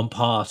almost on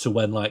par to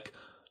when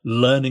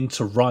learning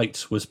to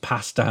write was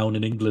passed down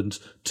in England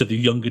to the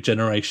younger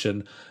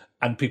generation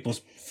and people's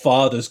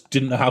fathers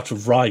didn't know how to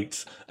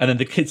write. And then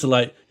the kids are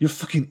like, you're a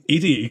fucking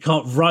idiot. You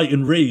can't write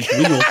and read.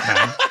 We all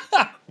can.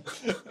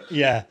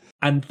 Yeah.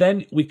 And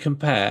then we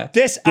compare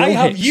this.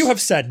 Hicks. You have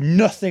said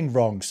nothing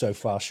wrong so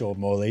far, Sean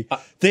Morley.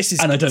 This is,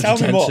 and I don't tell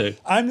me intend more. to.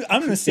 I'm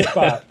going to sit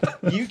back.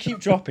 You keep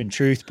dropping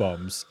truth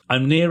bombs.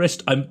 I'm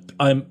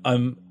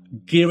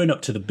gearing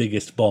up to the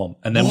biggest bomb,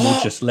 and then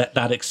we'll just let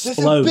that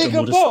explode, and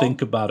we'll just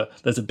think about it.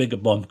 There's a bigger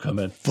bomb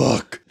coming.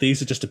 Fuck.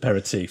 These are just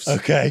aperitifs.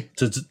 Okay.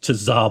 To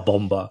Tsar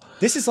Bomba.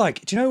 This is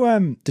like, do you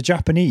know the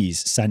Japanese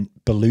sent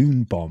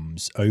balloon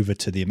bombs over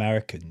to the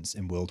Americans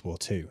in World War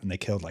II, and they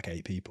killed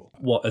 8 people?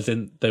 What, as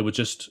in they were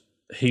just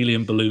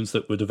helium balloons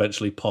that would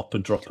eventually pop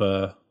and drop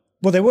a...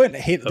 Well, they weren't.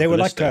 They were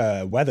like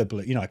a weather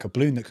balloon, like a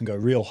balloon that can go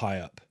real high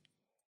up,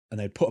 and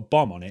they'd put a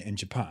bomb on it in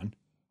Japan,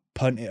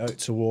 punt it out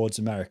towards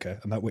America.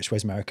 And which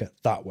way's America?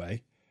 That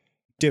way.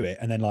 Do it.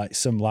 And then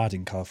some lad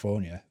in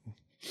California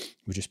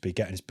would just be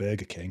getting his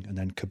Burger King and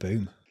then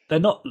kaboom. They're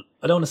not,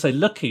 I don't want to say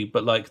lucky,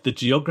 but the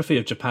geography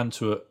of Japan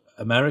to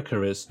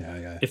America is,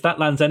 if that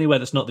lands anywhere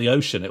that's not the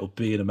ocean, it will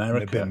be in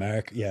America. It'll be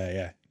America.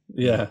 Yeah.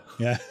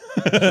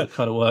 That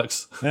kind of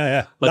works.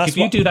 Yeah. If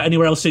you do that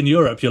anywhere else in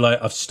Europe, you're like,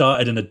 I've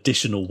started an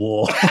additional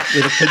war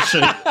with a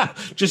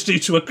country just due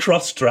to a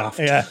cross draft.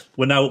 Yeah.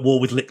 We're now at war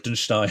with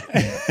Liechtenstein.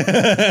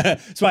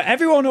 It's like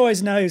everyone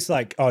always knows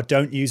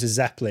don't use a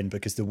Zeppelin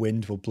because the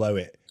wind will blow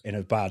it in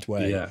a bad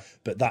way. Yeah.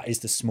 But that is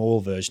the small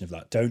version of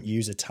that. Don't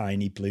use a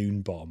tiny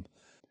balloon bomb.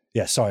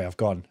 Yeah, sorry,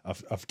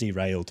 I've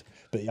derailed.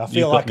 But I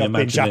feel like I've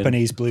been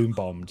Japanese balloon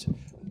bombed.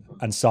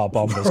 And Tsar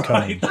Bomba's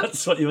coming.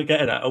 That's what you were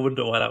getting at. I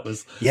wonder why that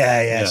was.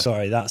 Yeah.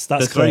 Sorry, that's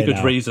there's very good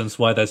now. Reasons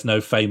why there's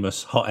no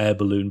famous hot air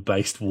balloon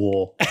based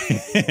war.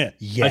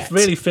 Yet. I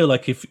really feel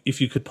like if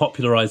you could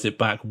popularize it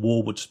back,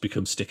 war would just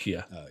become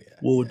stickier.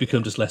 War would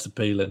become just less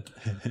appealing.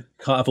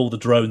 Can't have all the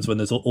drones when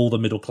there's all the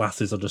middle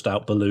classes are just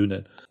out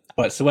ballooning.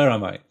 Right. So where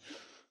am I?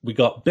 We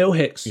got Bill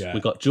Hicks, we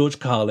got George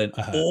Carlin,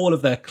 all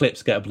of their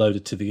clips get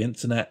uploaded to the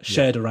internet,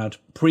 shared around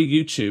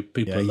pre-YouTube.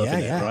 People are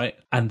loving it, right?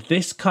 And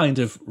this kind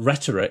of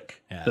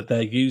rhetoric that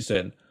they're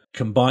using,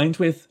 combined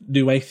with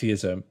New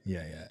Atheism,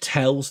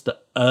 tells the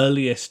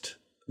earliest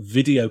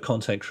video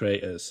content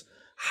creators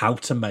how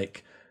to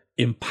make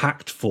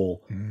impactful,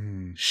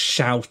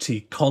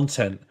 shouty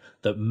content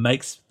that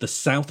makes the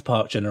South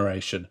Park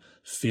generation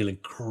feel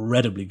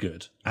incredibly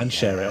good and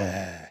share it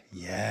on.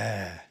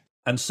 Yeah.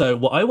 And so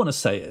what I want to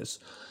say is,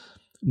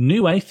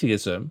 New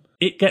Atheism,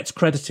 it gets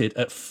credited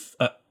at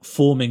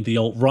forming the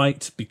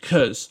alt-right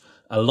because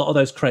a lot of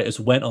those creators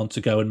went on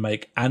to go and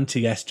make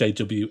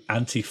anti-SJW,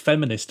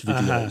 anti-feminist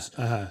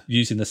videos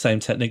using the same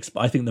techniques.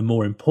 But I think the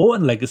more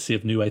important legacy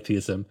of New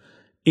Atheism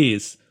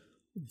is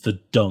the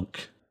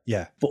dunk.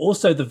 Yeah. But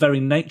also the very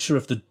nature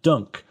of the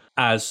dunk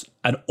as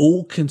an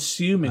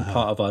all-consuming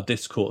part of our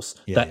discourse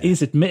that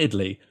is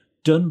admittedly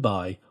done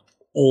by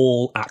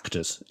all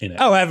actors in it.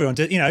 Oh, everyone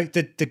does.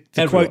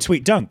 The quote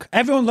tweet dunk.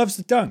 Everyone loves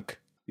the dunk.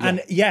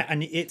 Yeah.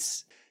 And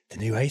it's the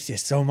New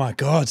Atheists. Oh my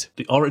God.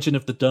 The origin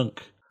of the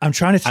dunk. I'm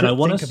trying to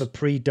think of a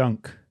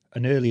pre-dunk,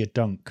 an earlier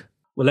dunk.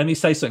 Well, let me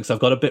say something, because I've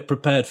got a bit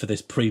prepared for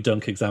this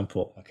pre-dunk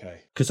example.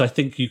 Okay. Because I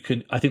think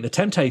the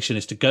temptation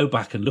is to go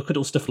back and look at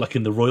all stuff like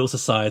in the Royal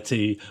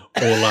Society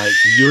or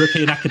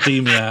European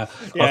academia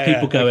of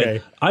people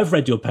going, I've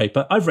read your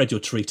paper, I've read your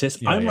treatise,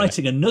 I'm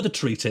writing another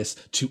treatise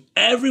to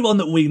everyone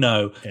that we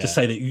know to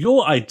say that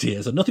your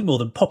ideas are nothing more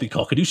than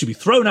poppycock and you should be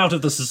thrown out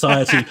of the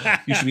society,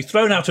 you should be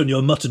thrown out on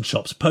your mutton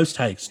chops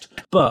post-haste.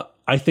 But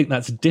I think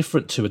that's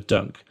different to a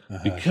dunk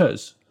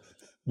because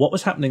What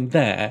was happening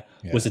there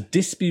was a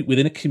dispute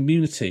within a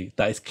community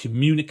that is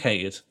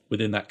communicated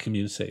within that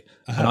community.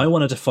 And I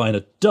want to define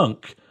a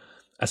dunk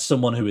as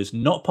someone who is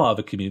not part of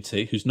a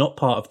community, who's not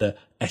part of the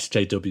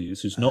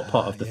SJWs, who's not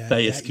part of the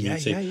theist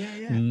community,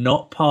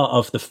 not part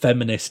of the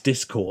feminist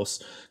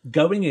discourse,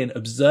 going in,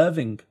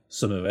 observing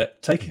some of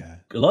it, taking a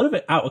lot of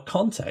it out of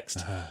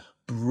context,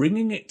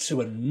 bringing it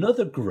to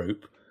another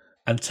group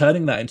and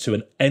turning that into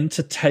an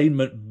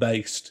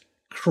entertainment-based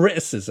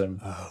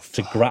criticism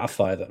to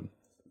gratify them.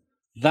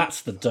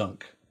 That's the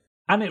dunk.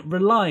 And it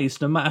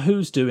relies, no matter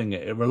who's doing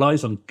it, it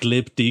relies on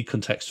glib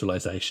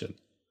decontextualization.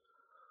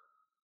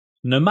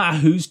 No matter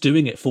who's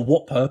doing it, for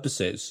what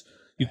purposes,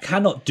 you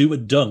cannot do a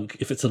dunk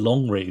if it's a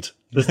long read.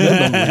 There's no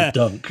long read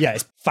dunk. Yeah,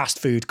 it's fast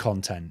food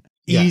content.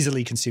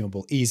 Easily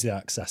consumable, easily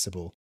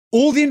accessible.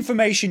 All the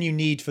information you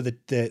need for the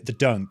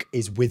dunk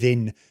is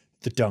within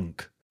the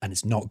dunk, and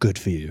it's not good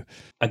for you.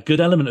 A good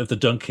element of the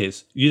dunk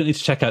is you don't need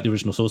to check out the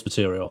original source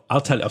material.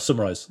 I'll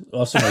summarize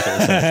what it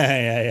says.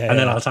 And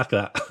then I'll attack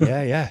that.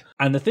 Yeah.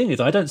 And the thing is,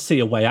 I don't see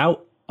a way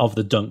out of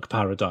the dunk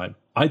paradigm.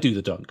 I do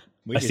the dunk.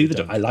 I see the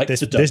dunk. I like the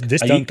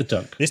dunk. I eat the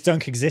dunk. This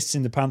dunk exists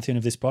in the pantheon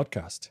of this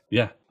podcast.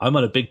 Yeah, I'm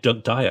on a big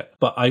dunk diet.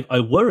 But I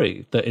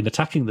worry that in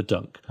attacking the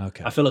dunk,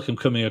 I feel like I'm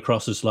coming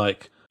across as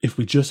like, if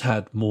we just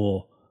had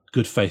more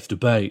good faith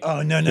debate,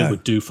 it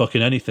would do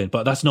fucking anything.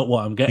 But that's not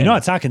what I'm getting. You're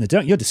not attacking the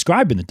dunk. You're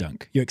describing the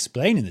dunk. You're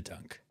explaining the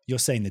dunk. You're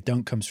saying the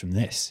dunk comes from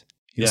this.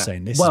 You're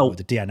saying this is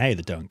the DNA of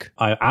the dunk.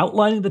 I'm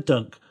outlining the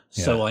dunk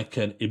so I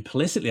can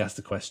implicitly ask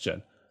the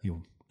question,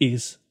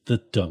 is the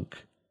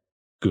dunk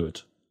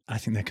good? I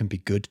think there can be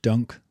good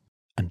dunk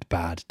and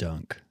bad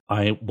dunk.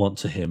 I want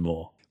to hear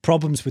more.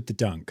 Problems with the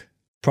dunk.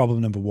 Problem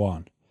number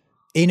 1,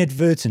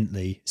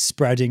 inadvertently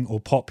spreading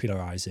or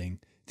popularizing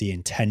the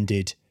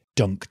intended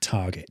dunk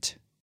target.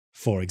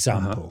 For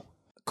example,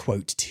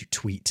 quote to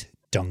tweet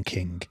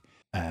dunking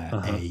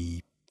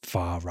a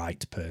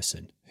far-right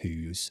person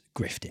who's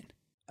grifting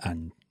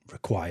and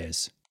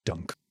requires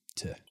dunk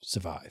to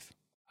survive.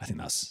 I think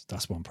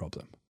that's one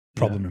problem.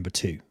 Problem number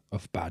 2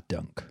 of bad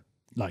dunk.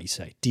 Like you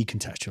say,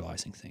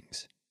 decontextualizing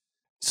things.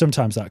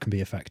 Sometimes that can be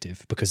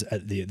effective because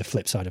the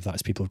flip side of that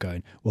is people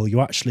going, well, you're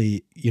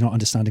not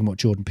understanding what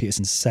Jordan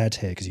Peterson said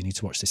here because you need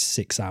to watch this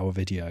 6-hour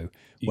video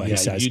where he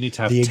says you need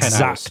to have the 10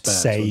 exact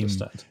same,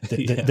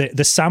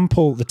 the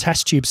sample, the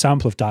test tube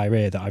sample of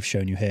diarrhea that I've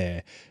shown you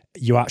here,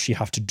 you actually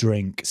have to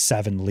drink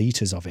 7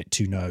 litres of it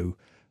to know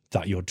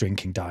that you're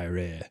drinking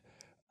diarrhea.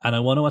 And I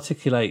want to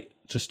articulate,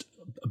 just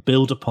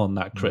build upon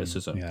that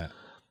criticism.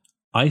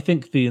 I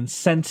think the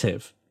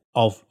incentive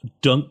of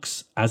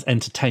dunks as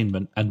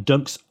entertainment, and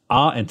dunks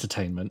are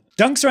entertainment.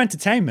 Dunks are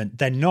entertainment.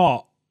 They're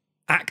not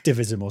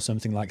activism or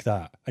something like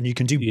that. And you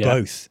can do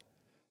both.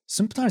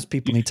 Sometimes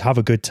people need to have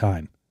a good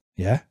time.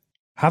 Yeah.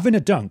 Having a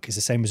dunk is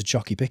the same as a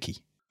chocky bicky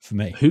for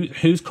me.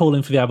 Who's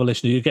calling for the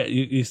abolition?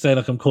 You say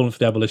like I'm calling for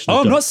the abolition.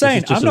 I'm not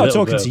saying, I'm not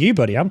talking to you,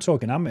 buddy. I'm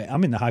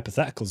in the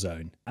hypothetical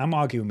zone. I'm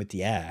arguing with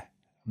the air.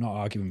 I'm not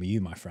arguing with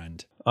you, my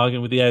friend.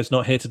 Arguing with the air is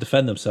not here to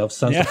defend themselves.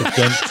 Sounds like a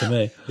dunk to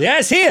me. The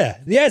air's here.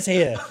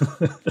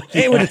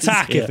 It would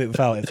attack if it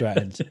felt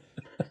threatened.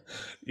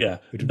 Yeah.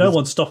 No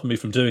one's stopping me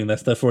from doing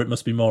this, therefore it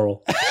must be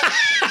moral.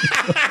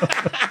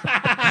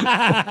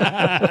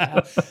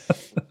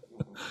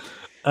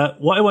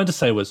 What I wanted to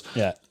say was,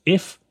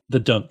 if the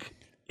dunk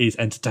is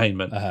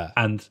entertainment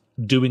and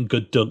doing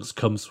good dunks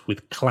comes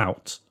with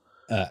clout,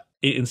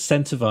 it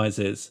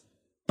incentivizes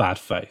bad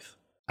faith.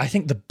 I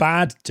think the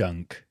bad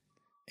dunk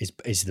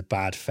is the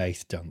bad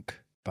faith dunk,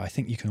 but I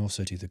think you can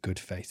also do the good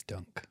faith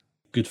dunk.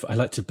 I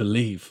like to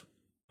believe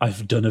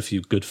I've done a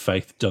few good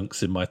faith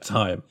dunks in my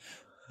time.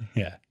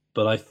 Yeah.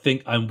 But I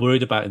think I'm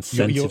worried about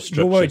incentive structures.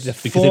 You're worried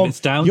because if it's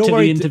down to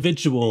the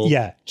individual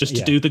to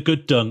do the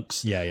good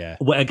dunks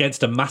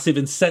against a massive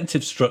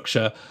incentive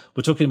structure,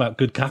 we're talking about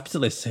good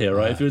capitalists here,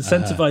 right? If you're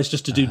incentivized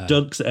just to do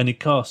dunks at any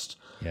cost,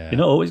 you're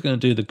not always going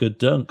to do the good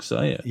dunks,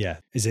 are you? Yeah.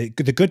 The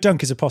good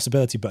dunk is a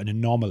possibility, but an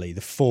anomaly. The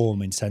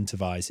form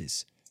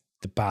incentivizes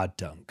the bad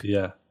dunk.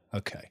 Yeah.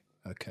 Okay.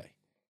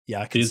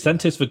 Yeah, the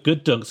incentives for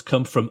good dunks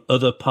come from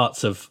other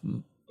parts of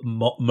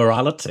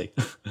morality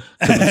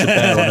coming to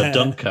bear on a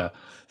dunker,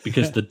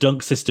 because the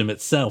dunk system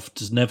itself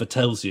never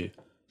tells you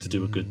to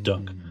do a good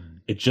dunk.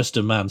 It just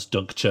demands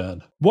dunk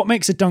churn. What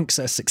makes a dunk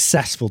a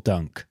successful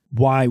dunk?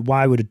 Why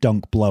would a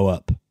dunk blow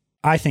up?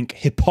 I think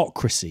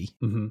hypocrisy,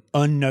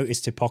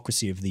 unnoticed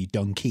hypocrisy of the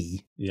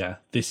donkey. Yeah,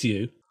 this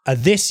you.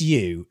 This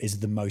you is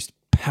the most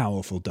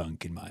powerful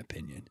dunk, in my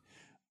opinion.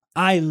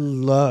 I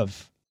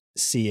love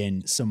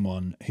seeing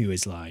someone who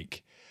is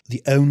like,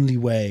 the only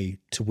way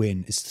to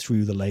win is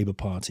through the Labour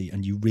Party,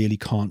 and you really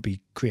can't be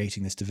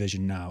creating this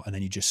division now. And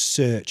then you just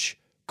search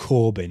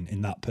Corbyn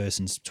in that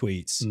person's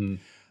tweets, and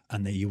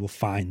then you will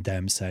find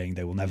them saying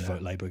they will never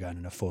vote Labour again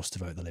and are forced to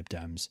vote the Lib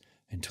Dems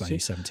in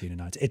 2017 and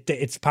 19.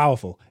 It's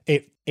powerful.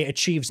 It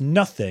achieves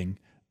nothing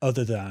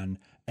other than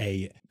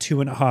a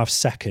 2.5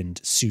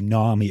 second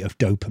tsunami of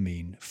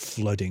dopamine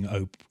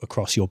flooding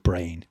across your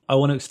brain. I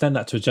want to extend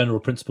that to a general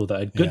principle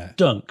that a good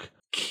dunk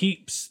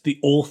keeps the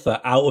author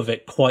out of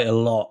it quite a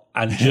lot,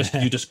 and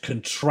you just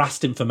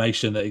contrast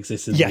information that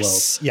exists in the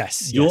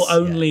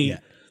world.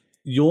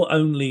 Your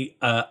only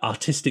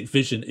artistic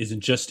vision isn't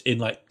just in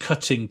like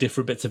cutting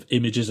different bits of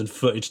images and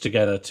footage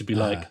together to be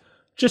like,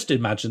 just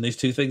imagine these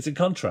two things in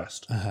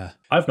contrast.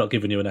 I've not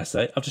given you an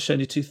essay. I've just shown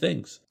you two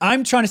things.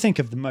 I'm trying to think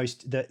of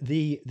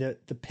the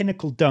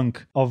pinnacle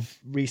dunk of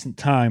recent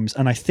times,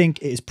 and I think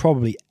it is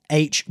probably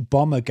H.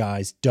 Bomber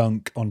Guy's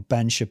dunk on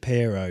Ben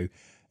Shapiro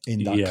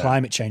in that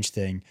climate change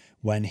thing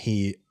when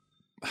he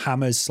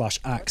hammers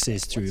 /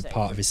 axes through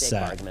part of his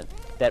set. Argument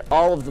that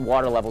all of the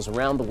water levels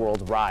around the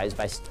world rise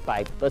by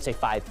let's say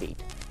 5 feet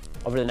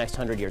over the next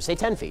 100 years, say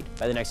 10 feet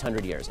by the next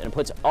 100 years, and it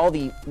puts all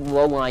the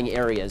low-lying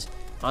areas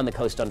on the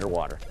coast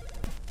underwater,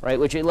 right?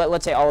 Which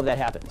let's say all of that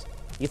happens.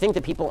 You think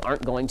that people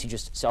aren't going to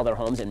just sell their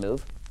homes and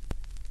move?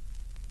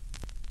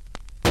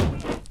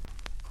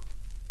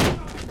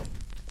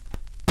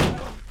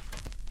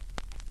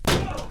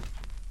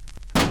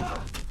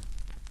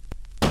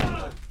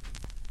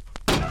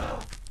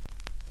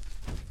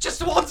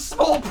 Just one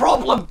small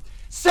problem.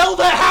 Sell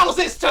their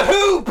houses to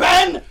who,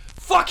 Ben?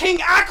 Fucking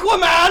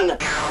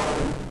Aquaman!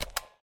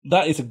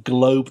 That is a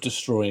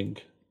globe-destroying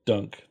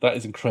dunk. That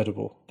is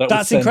incredible.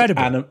 That's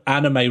incredible.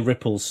 Anime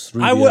ripples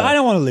through I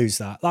don't want to lose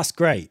that. That's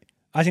great.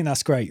 I think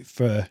that's great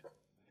for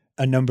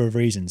a number of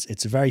reasons.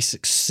 It's a very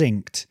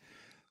succinct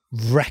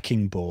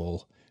wrecking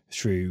ball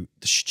through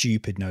the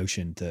stupid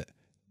notion that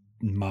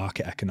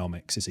market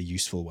economics is a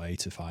useful way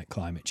to fight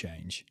climate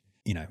change.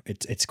 You know,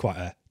 it's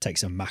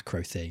takes a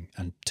macro thing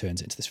and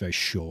turns it into this very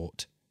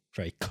short,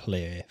 very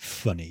clear,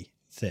 funny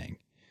thing.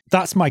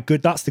 That's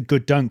the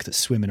good dunk that's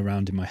swimming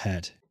around in my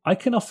head. I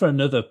can offer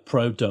another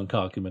pro-dunk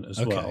argument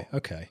as well.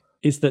 Okay.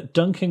 Is that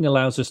dunking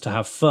allows us to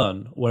have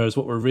fun, whereas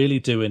what we're really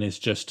doing is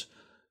just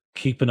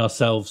keeping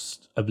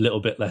ourselves a little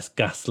bit less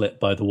gaslit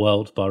by the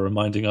world by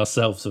reminding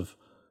ourselves of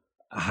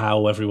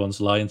how everyone's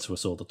lying to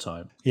us all the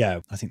time. Yeah,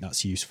 I think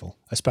that's useful,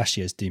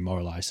 especially as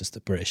demoralised as the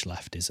British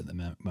left is at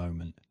the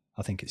moment.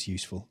 I think it's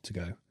useful to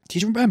go,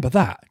 did you remember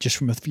that just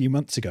from a few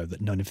months ago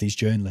that none of these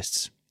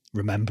journalists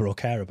remember or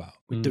care about,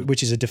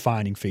 which is a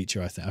defining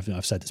feature. I think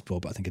I've said this before,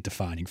 but I think a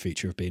defining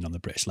feature of being on the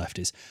British left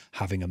is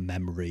having a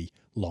memory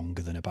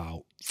longer than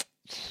about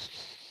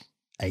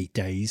 8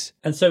 days.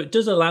 And so it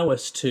does allow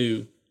us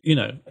to,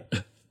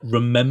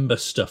 remember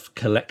stuff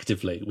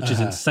collectively, which is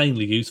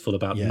insanely useful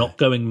about not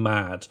going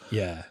mad.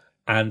 Yeah.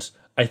 And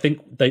I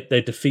think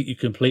they defeat you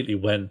completely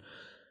when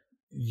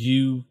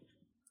you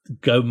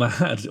go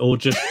mad or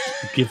just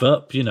give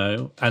up,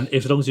 and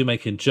as long as you're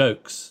making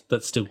jokes,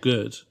 that's still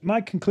good.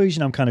 My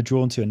conclusion I'm kind of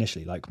drawn to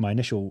initially, like my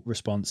initial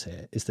response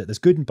here, is that there's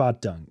good and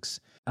bad dunks,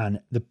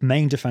 and the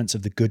main defense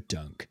of the good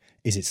dunk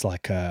is it's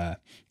like a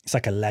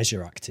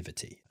leisure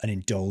activity, an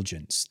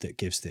indulgence that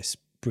gives this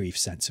brief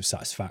sense of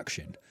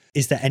satisfaction.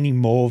 Is there any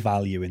more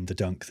value in the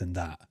dunk than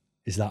that?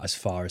 Is that as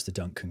far as the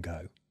dunk can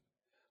go?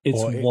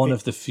 It's one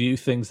of the few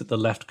things that the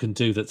left can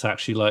do that's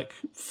actually like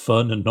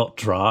fun and not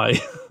dry.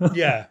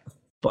 Yeah.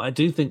 But I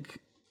do think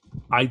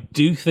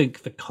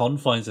the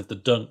confines of the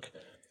dunk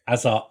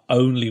as our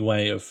only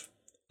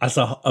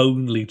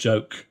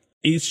joke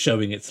is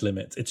showing its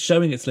limits. It's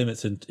showing its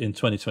limits in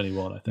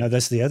 2021, I think. No,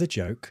 there's the other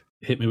joke.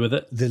 Hit me with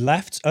it. The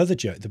left's other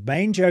joke. The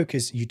main joke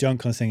is you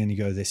dunk on a thing and you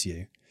go, this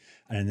you.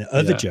 And then the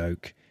other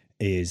joke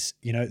is,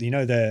 I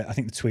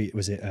think the tweet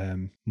was it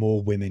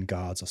more women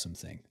guards or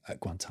something at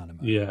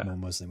Guantanamo. Yeah. More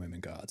Muslim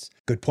women guards.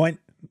 Good point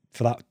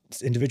for that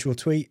individual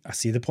tweet. I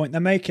see the point they're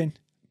making,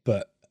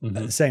 but at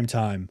the same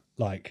time,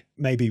 like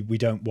maybe we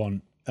don't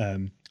want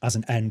as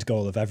an end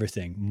goal of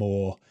everything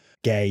more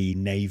gay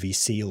Navy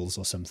SEALs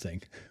or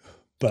something.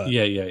 But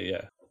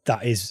yeah.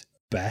 That is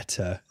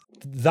better.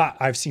 That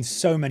I've seen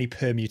so many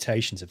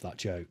permutations of that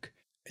joke.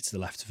 It's the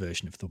left's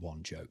version of the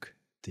one joke,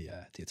 the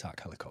attack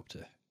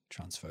helicopter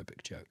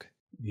transphobic joke.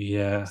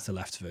 Yeah. It's the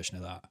left's version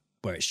of that,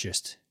 where it's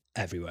just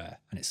everywhere.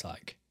 And it's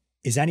like,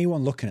 is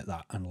anyone looking at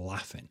that and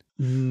laughing?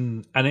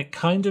 And it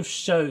kind of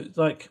shows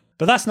like...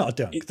 But that's not a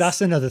dunk.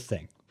 That's another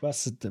thing.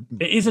 It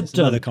is a dunk.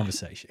 Another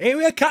conversation.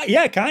 Yeah,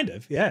 kind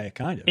of. Yeah,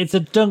 kind of. It's a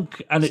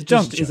dunk, and it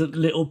just is a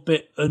little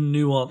bit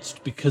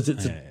nuanced because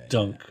it's a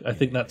dunk. I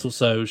think that's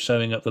also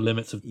showing up the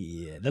limits of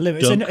the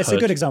limit. It's a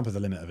good example of the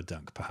limit of a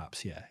dunk,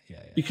 perhaps. Yeah.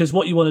 Because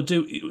what you want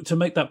to do to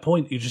make that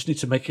point, you just need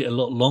to make it a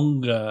lot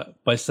longer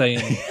by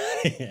saying,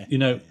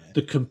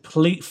 the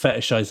complete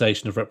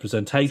fetishization of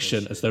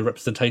representation, as though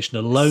representation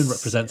alone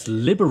represents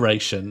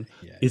liberation,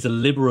 is a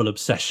liberal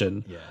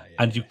obsession.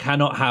 And you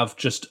cannot have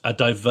just a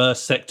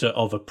diverse sector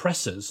of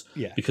oppressors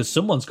because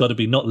someone's got to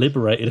be not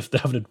liberated if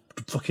they're having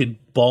a fucking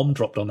bomb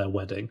dropped on their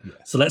wedding.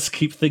 So let's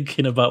keep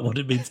thinking about what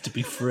it means to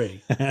be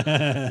free.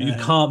 You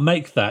can't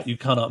make that. You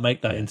cannot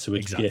make that into a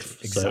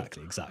GIF.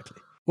 Exactly.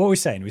 What are we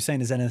saying? We're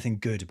saying, is there anything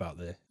good about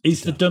the...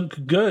 Is the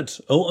dunk good?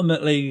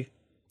 Ultimately...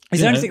 Is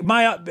there anything...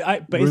 But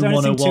is there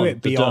anything to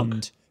it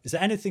beyond... Is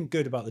there anything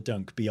good about the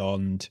dunk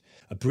beyond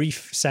a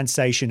brief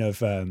sensation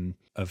of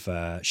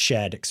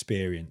shared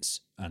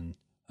experience and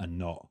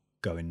not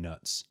going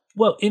nuts?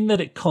 Well, in that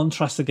it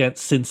contrasts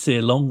against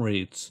sincere long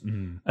reads,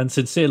 and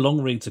sincere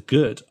long reads are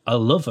good. I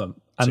love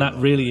them, and that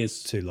really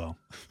is too long.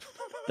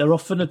 They're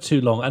often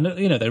too long, and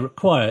they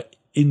require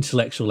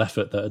intellectual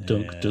effort that a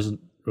dunk doesn't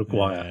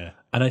require. Yeah.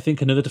 And I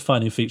think another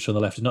defining feature on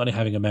the left is not only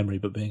having a memory,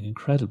 but being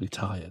incredibly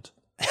tired.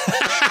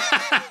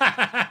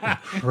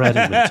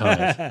 Incredibly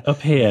tired.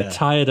 Up here,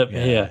 tired up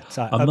here.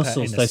 Like Our up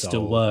muscles, in the they soul.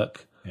 still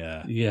work.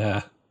 Yeah.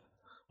 Yeah.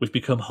 We've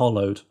become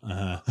hollowed.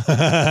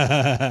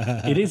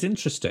 It is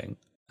interesting,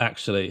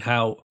 actually,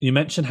 how you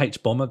mentioned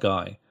H Bomber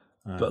Guy,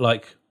 but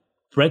like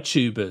bread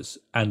tubers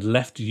and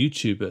left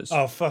YouTubers.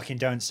 Oh, fucking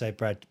don't say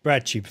bread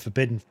tube.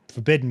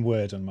 Forbidden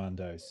word on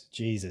Mando's.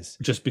 Jesus.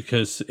 Just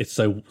because it's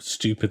so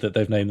stupid that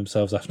they've named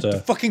themselves after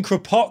Fucking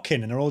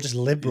Kropotkin, and they're all just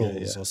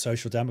liberals or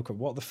social democrat.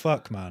 What the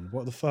fuck, man?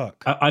 What the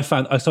fuck? I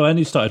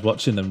only started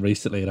watching them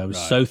recently, and I was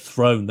so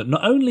thrown that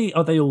not only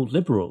are they all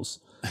liberals,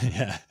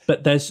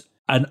 but there's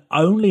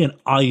only an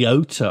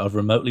iota of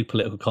remotely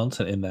political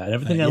content in there, and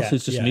everything else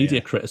is just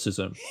media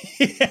criticism.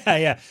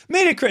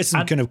 Media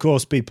criticism can, of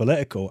course, be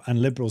political,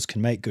 and liberals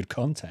can make good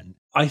content.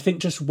 I think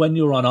just when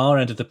you're on our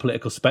end of the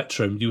political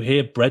spectrum, you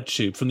hear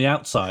breadtube from the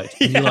outside,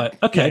 and you're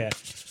like, okay,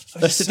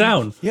 let's sit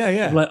down.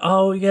 Yeah. I'm like,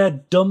 oh yeah,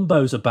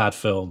 Dumbo's a bad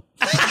film.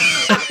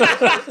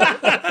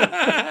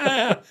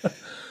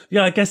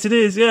 Yeah, I guess it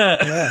is. Yeah.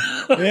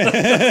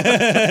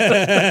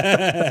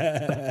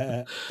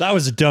 That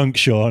was a dunk,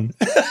 Sean.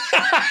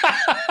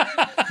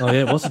 Oh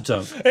yeah, it was a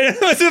dunk.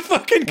 It was a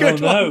fucking good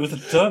one. No, it was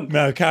a dunk.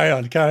 No, carry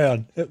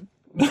on.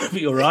 But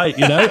you're right,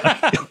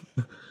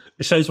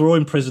 It shows we're all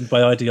imprisoned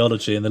by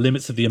ideology, and the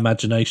limits of the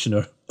imagination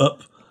are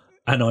up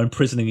and are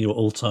imprisoning you at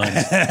all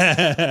times.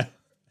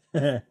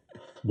 We're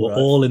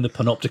all in the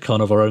panopticon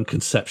of our own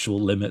conceptual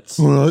limits.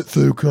 All right,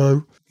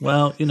 Thuko.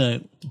 Well,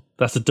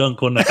 that's a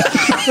dunk, wasn't it?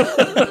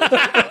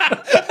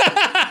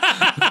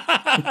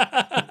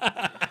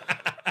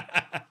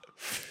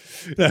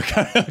 No,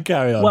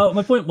 carry on. Well,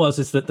 my point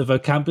is that the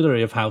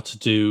vocabulary of how to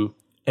do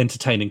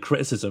entertaining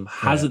criticism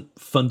hasn't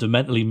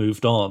fundamentally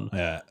moved on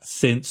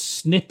since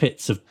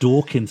snippets of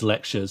Dawkins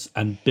lectures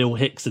and Bill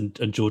Hicks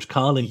and George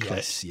Carlin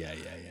clips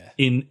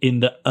in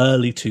the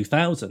early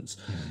 2000s.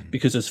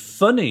 Because as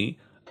funny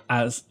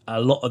as a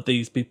lot of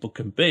these people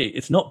can be,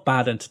 it's not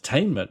bad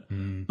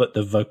entertainment, but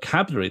the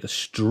vocabulary, the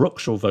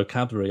structural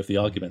vocabulary of the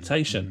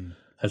argumentation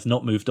has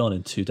not moved on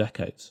in 2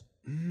 decades.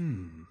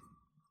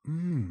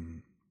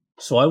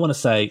 So I want to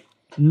say,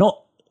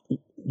 not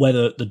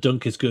whether the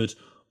dunk is good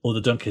or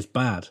the dunk is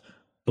bad,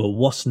 but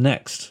what's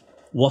next?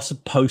 What's a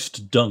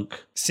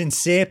post-dunk?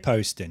 Sincere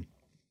posting.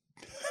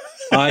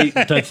 I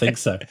don't think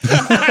so.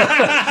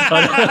 I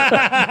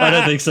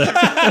don't think so.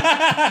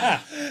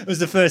 It was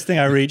the first thing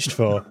I reached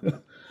for.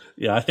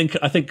 Yeah, I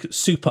think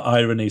super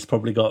irony's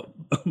probably got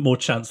more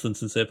chance than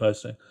sincere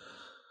posting.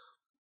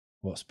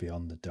 What's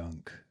beyond the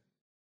dunk?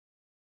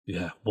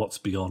 Yeah, what's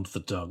beyond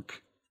the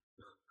dunk?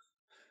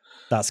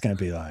 That's going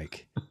to be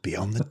like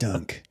Beyond the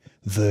Dunk,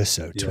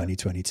 Verso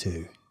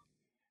 2022.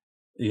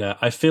 Yeah,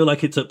 I feel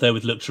like it's up there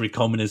with luxury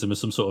communism as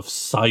some sort of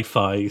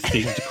sci-fi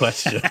themed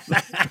question.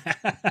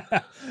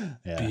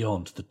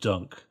 Beyond the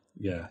dunk.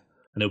 Yeah.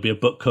 And it'll be a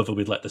book cover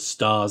with like the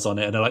stars on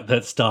it and like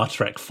the Star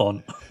Trek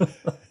font.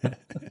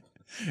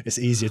 It's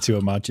easier to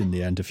imagine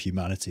the end of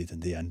humanity than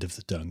the end of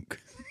the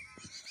dunk.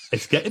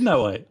 It's getting that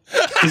way.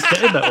 It's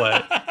getting that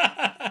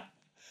way.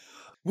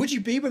 Would you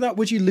be with that?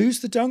 Would you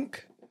lose the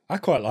dunk? I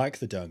quite like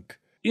the dunk.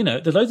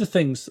 There's loads of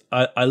things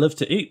I love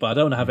to eat, but I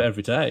don't want to have it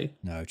every day.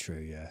 No, true,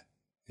 yeah.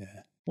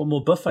 Want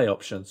more buffet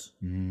options?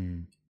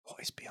 What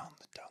is beyond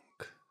the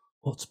dunk?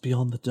 What's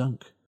beyond the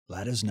dunk?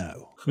 Let us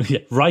know. Yeah,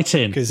 write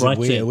in. Because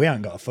we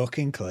ain't got a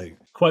fucking clue.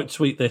 Quote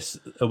tweet this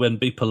when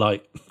be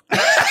polite.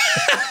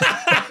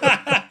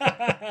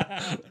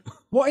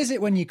 What is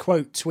it when you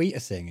quote tweet a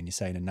thing and you're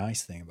saying a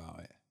nice thing about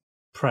it?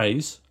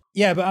 Praise.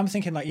 Yeah, but I'm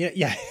thinking like,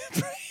 yeah.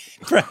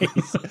 Praise.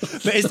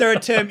 But is there a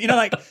term,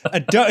 like a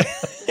dunk?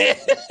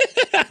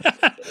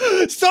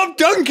 Stop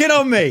dunking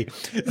on me!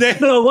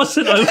 No, I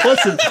wasn't. I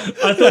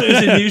thought it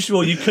was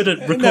unusual. You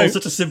couldn't recall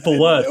such a simple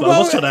word, but I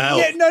was trying to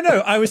help. Yeah, no.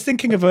 I was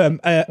thinking of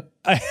I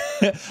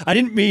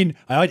didn't mean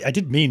I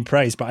did mean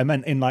praise, but I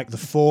meant in like the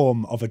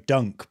form of a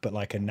dunk, but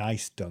like a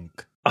nice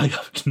dunk. I'm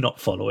not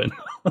following.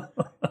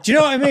 Do you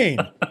know what I mean?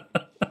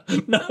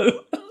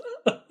 No.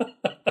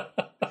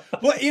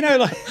 What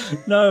like?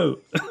 No.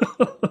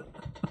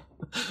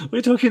 What are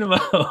you talking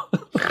about?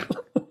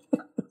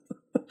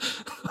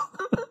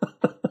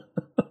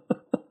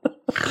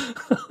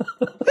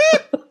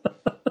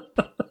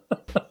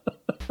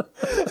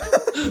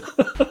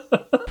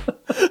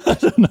 I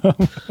don't know.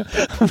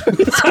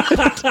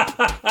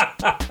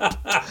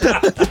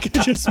 I think I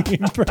just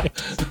mean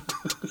praise.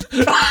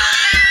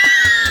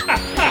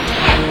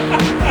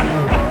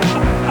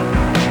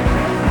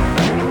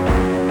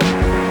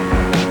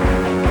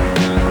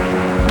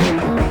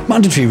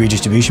 Mandatory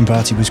Redistribution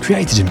Party was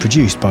created and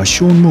produced by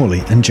Sean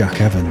Morley and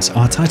Jack Evans.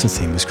 Our title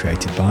theme was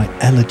created by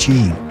Ella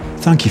Jean.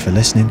 Thank you for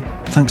listening.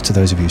 Thanks to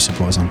those of you who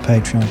support us on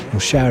Patreon or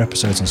share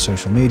episodes on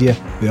social media.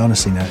 We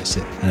honestly notice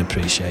it and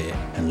appreciate it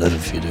and love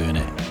if you're doing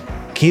it.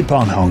 Keep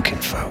on honking,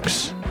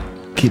 folks.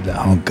 Keep that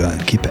honk going.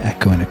 Keep it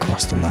echoing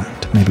across the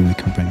land. Maybe we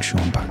can bring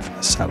Sean back from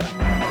the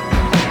cellar.